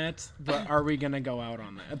out on that, but are we going to go out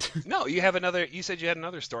on that? No, you have another. You said you had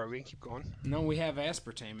another story. We can keep going. No, we have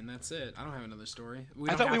aspartame, and that's it. I don't have another story.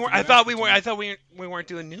 I thought we weren't. I thought we weren't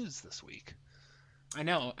doing news this week. I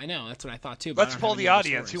know. That's what I thought too. But Let's I don't poll have any the other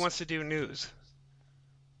audience. Who stories. wants to do news?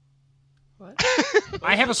 What?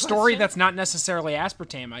 I have a the story question? that's not necessarily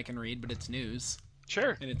aspartame I can read, but it's news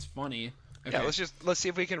Sure. and it's funny. Okay. Yeah, let's see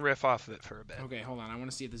if we can riff off of it for a bit. Okay, hold on. I want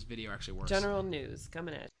to see if this video actually works. General news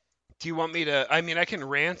coming in. Do you want me to? I mean, I can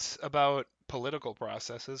rant about political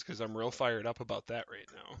processes because I'm real fired up about that right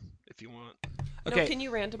now. If you want. Okay. No, can you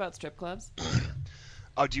rant about strip clubs?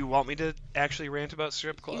 Oh, do you want me to actually rant about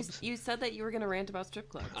strip You, clubs? you said that you were going to rant about strip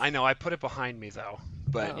clubs. I know I put it behind me though,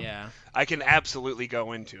 but Oh. Yeah. I can absolutely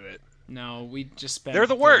go into it. No, we just spent They're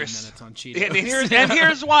the 30 worst. minutes on Cheetos. And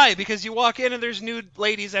here's why: because you walk in and there's nude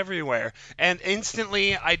ladies everywhere, and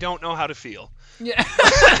instantly I don't know how to feel. Yeah.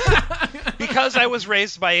 Because I was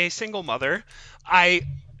raised by a single mother, I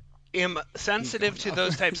am sensitive to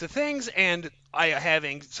those types of things, and I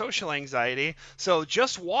having social anxiety. So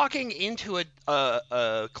just walking into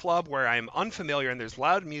a club where I'm unfamiliar and there's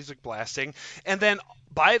loud music blasting, and then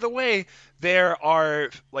by the way, there are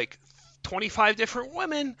like 25 different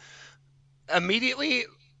women immediately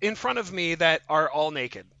in front of me that are all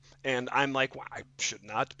naked, and I'm like, well, I should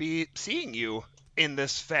not be seeing you in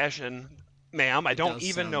this fashion, ma'am. I don't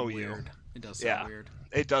even know you. It does Yeah. sound weird.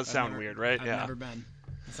 It does I've sound never- weird, right? I've Yeah. never been.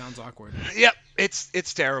 It sounds awkward. Yep,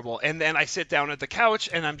 it's terrible. And then I sit down at the couch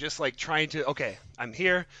and I'm just like okay, I'm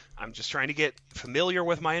here. I'm just trying to get familiar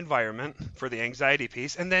with my environment for the anxiety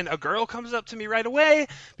piece. And then a girl comes up to me right away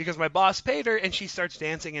because my boss paid her, and she starts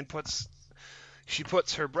dancing and puts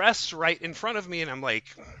her breasts right in front of me, and I'm like,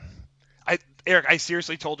 Eric, I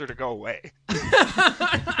seriously told her to go away.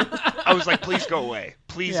 I was like, please go away.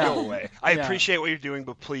 Please Yeah. go away. I Yeah. appreciate what you're doing,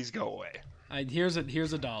 but please go away. Here's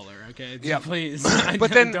a dollar, okay? Yeah. Please.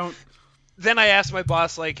 But then- don't. Then I asked my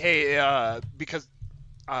boss, like, hey, because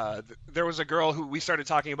there was a girl who we started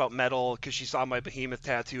talking about metal because she saw my behemoth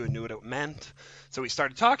tattoo and knew what it meant. So we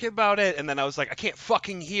started talking about it, and then I was like, I can't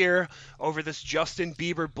fucking hear over this Justin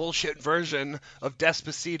Bieber bullshit version of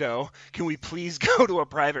Despacito. Can we please go to a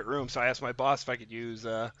private room? So I asked my boss if I could use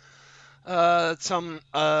some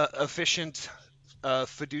efficient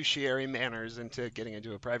fiduciary manners into getting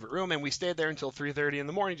into a private room, and we stayed there until 3:30 in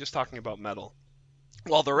the morning just talking about metal.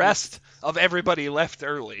 While the rest of everybody left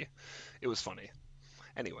early. It was funny.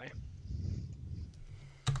 Anyway.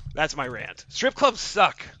 That's my rant. Strip clubs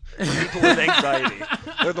suck for people with anxiety.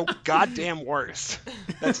 They're the goddamn worst.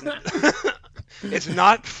 It's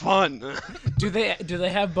not fun. Do they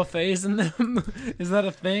have buffets in them? Is that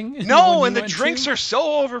a thing? No, and the drinks are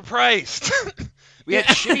so overpriced. We had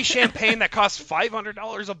shitty champagne that costs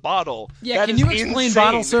 $500 a bottle. Yeah, That can is you explain insane.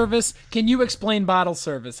 bottle service? Can you explain bottle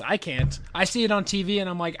service? I can't. I see it on TV and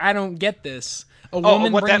I'm like, I don't get this. A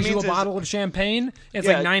woman what that brings you a means is- bottle of champagne. It's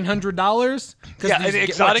Yeah. like $900. Yeah, an What,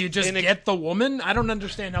 exotic- you just an ex- get the woman? I don't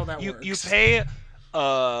understand how that You works. pay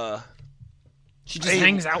She just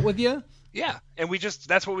hangs out with you? yeah, and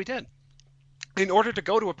that's what we did. In order to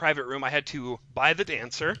go to a private room, I had to buy the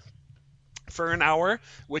dancer for an hour,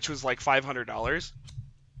 which was like $500.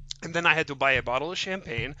 And then I had to buy a bottle of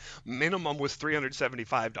champagne. Minimum was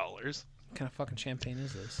 $375. What kind of fucking champagne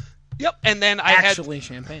is this? Yep, and then I Actually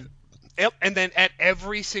champagne. Yep, and then at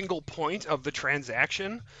every single point of the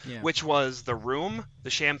transaction, Yeah. which was the room, the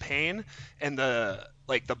champagne, and the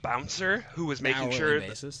bouncer who was making hourly sure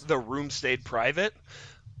basis. the room stayed private.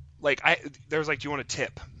 There was like, do you want a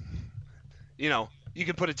tip? You know, you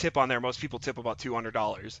can put a tip on there. Most people tip about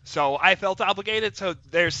 $200. So I felt obligated. So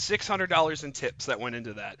there's $600 in tips that went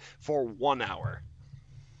into that for 1 hour.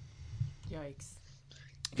 Yikes.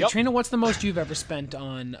 Yep. Katrina, what's the most you've ever spent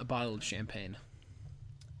on a bottle of champagne?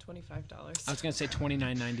 $25. I was gonna say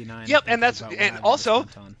 $29.99. Yep, and that's also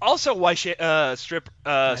why strip I strip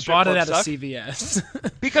bought it clubs at a suck.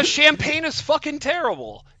 CVS. Because champagne is fucking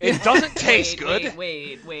terrible. It doesn't taste good.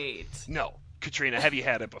 Wait. No, Katrina, have you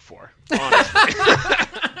had it before? Honestly.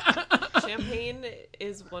 Champagne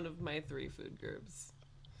is one of my 3 food groups.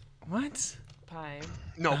 What? Pie.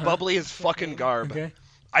 No, bubbly is fucking garb. Okay.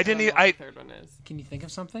 I didn't. I don't know what the third one is. Can you think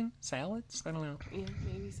of something? Salads? I don't know. Yeah,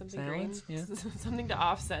 maybe something Salads, green. yeah. Something to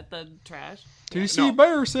offset the trash. TC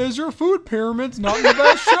Bear says your food pyramid's not in the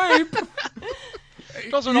best shape.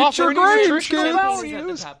 Doesn't Eat offer your any grains, nutritional kids. Champagne is at the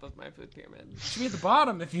values. top of my food pyramid. Should be at the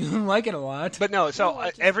bottom if you like it a lot. But no, so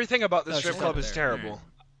everything about the Oh, strip just club up is there. terrible,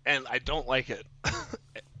 and I don't like it,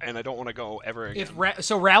 and I don't want to go ever again.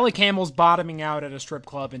 So Rally Camel's bottoming out at a strip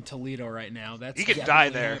club in Toledo right now. That's You could die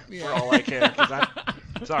definitely there it. for all I care. 'Cause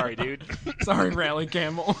sorry, dude. Sorry, Rally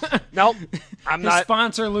Camel. Nope, I'm His not.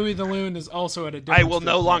 sponsor, Louis the Loon, is also at a different I will strip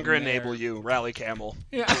no club longer there. enable you, Rally Camel.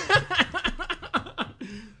 Yeah.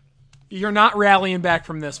 You're not rallying back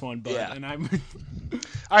from this one, bud. Yeah. And I'm.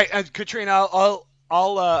 All right, Katrina,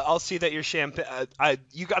 I'll see that your champagne.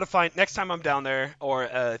 You got to find next time I'm down there, or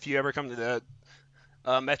if you ever come to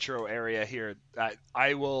the metro area here,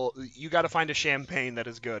 I will. You got to find a champagne that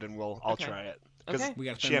is good, and I'll Okay. try it. 'Cause Okay. We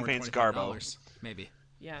got to spend champagne's more garbo. $25, maybe,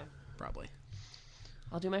 Yeah. probably.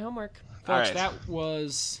 I'll do my homework. All Folks, right.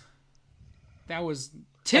 that was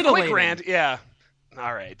A titillating. quick rant, yeah.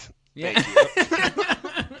 All right. Yeah. Thank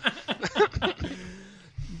you.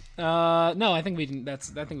 No, I think we can. I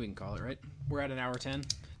think we can call it right. We're at an hour 10.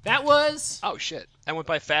 That was Oh shit! That went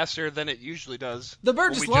by faster than it usually does. the when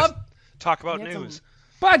Burgess we Love just talk about We had some news.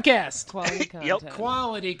 podcast. Quality content.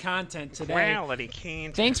 Quality content today. Quality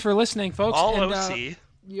content. Thanks for listening, folks. All and, OC.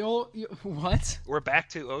 What? We're back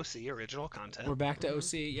to OC, original content. We're back to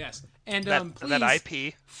OC, yes. And that please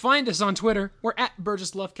IP. find us on Twitter. We're at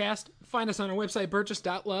Burgess Lovecast. Find us on our website,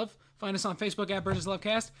 burgess.love. Find us on Facebook at Burgess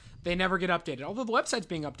Lovecast. They never get updated, although the website's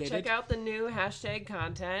being updated. Check out the new hashtag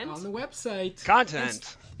content. on the website.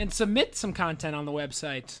 Content. And submit some content on the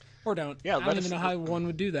website. Or don't. Yeah, I let don't us even know how one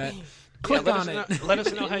would do that. Yeah, Click let on us it. know, let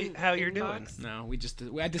us know how you're doing. Inbox. No,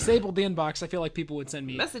 I disabled the inbox. I feel like people would send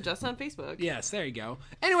me. Message us on Facebook. Yes, there you go.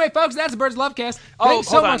 Anyway, folks, that's the Birds Lovecast. Oh, Thanks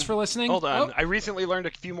so hold on. much for listening. Hold on. Oh, I recently learned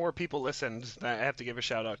a few more people listened that I have to give a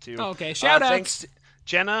shout out to. Oh, okay. Shout outs. Thanks,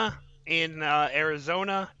 Jenna in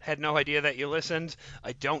Arizona. Had no idea that you listened.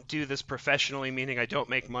 I don't do this professionally, meaning I don't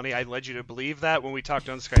make money. I led you to believe that when we talked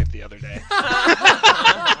on Skype the other day.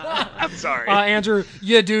 I'm sorry. Andrew,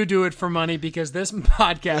 you do it for money because this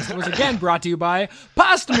podcast was again brought to you by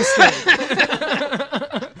Pasta Mistake.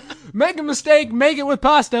 Make a mistake, make it with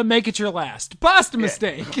pasta, make it your last. Pasta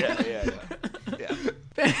Mistake. Yeah.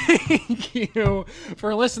 Thank you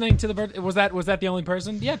for listening to the Bird. Was that the only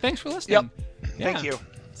person? Yeah, thanks for listening. Yep. Yeah. Thank you.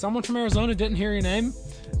 Someone from Arizona didn't hear your name.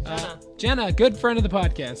 Jenna, good friend of the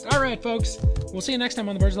podcast. All right, folks. We'll see you next time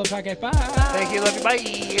on the Birds Love Podcast. Bye. Thank you. Love you. Bye.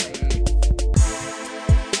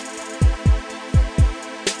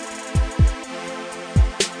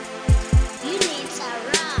 You need to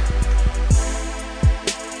rock.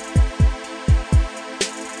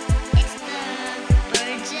 It's the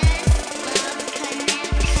Burgess Love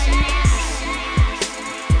Connection.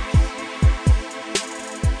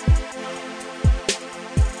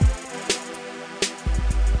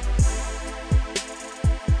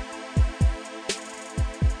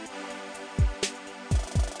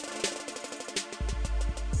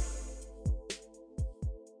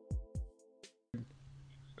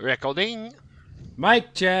 Recording.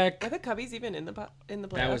 Mic check. Are the Cubbies even in the playoffs?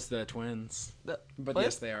 That was the Twins. But what?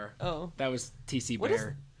 yes, they are. Oh. That was TC What is-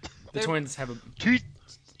 Bear. The they're- Twins have a.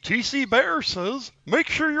 TC Bear says, make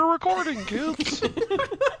sure you're recording, kids.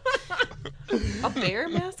 A bear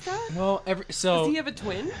mascot? Well, Does he have a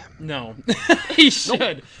twin? No, he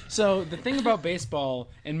should. So the thing about baseball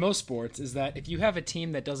and most sports is that if you have a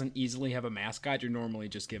team that doesn't easily have a mascot, you're normally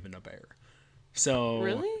just given a bear. So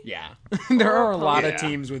Really? yeah, there Or are a a lot pony. of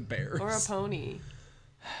teams with bears Or a pony?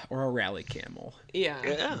 or a rally camel. Yeah.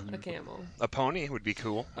 Yeah. A camel. A pony would be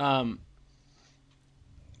cool.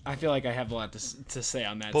 I feel like I have a lot to say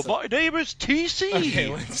on that. But so- my name is TC. Okay,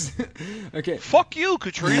 let's. Okay, Fuck you,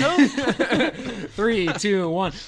 Katrina. 3, 2, 1.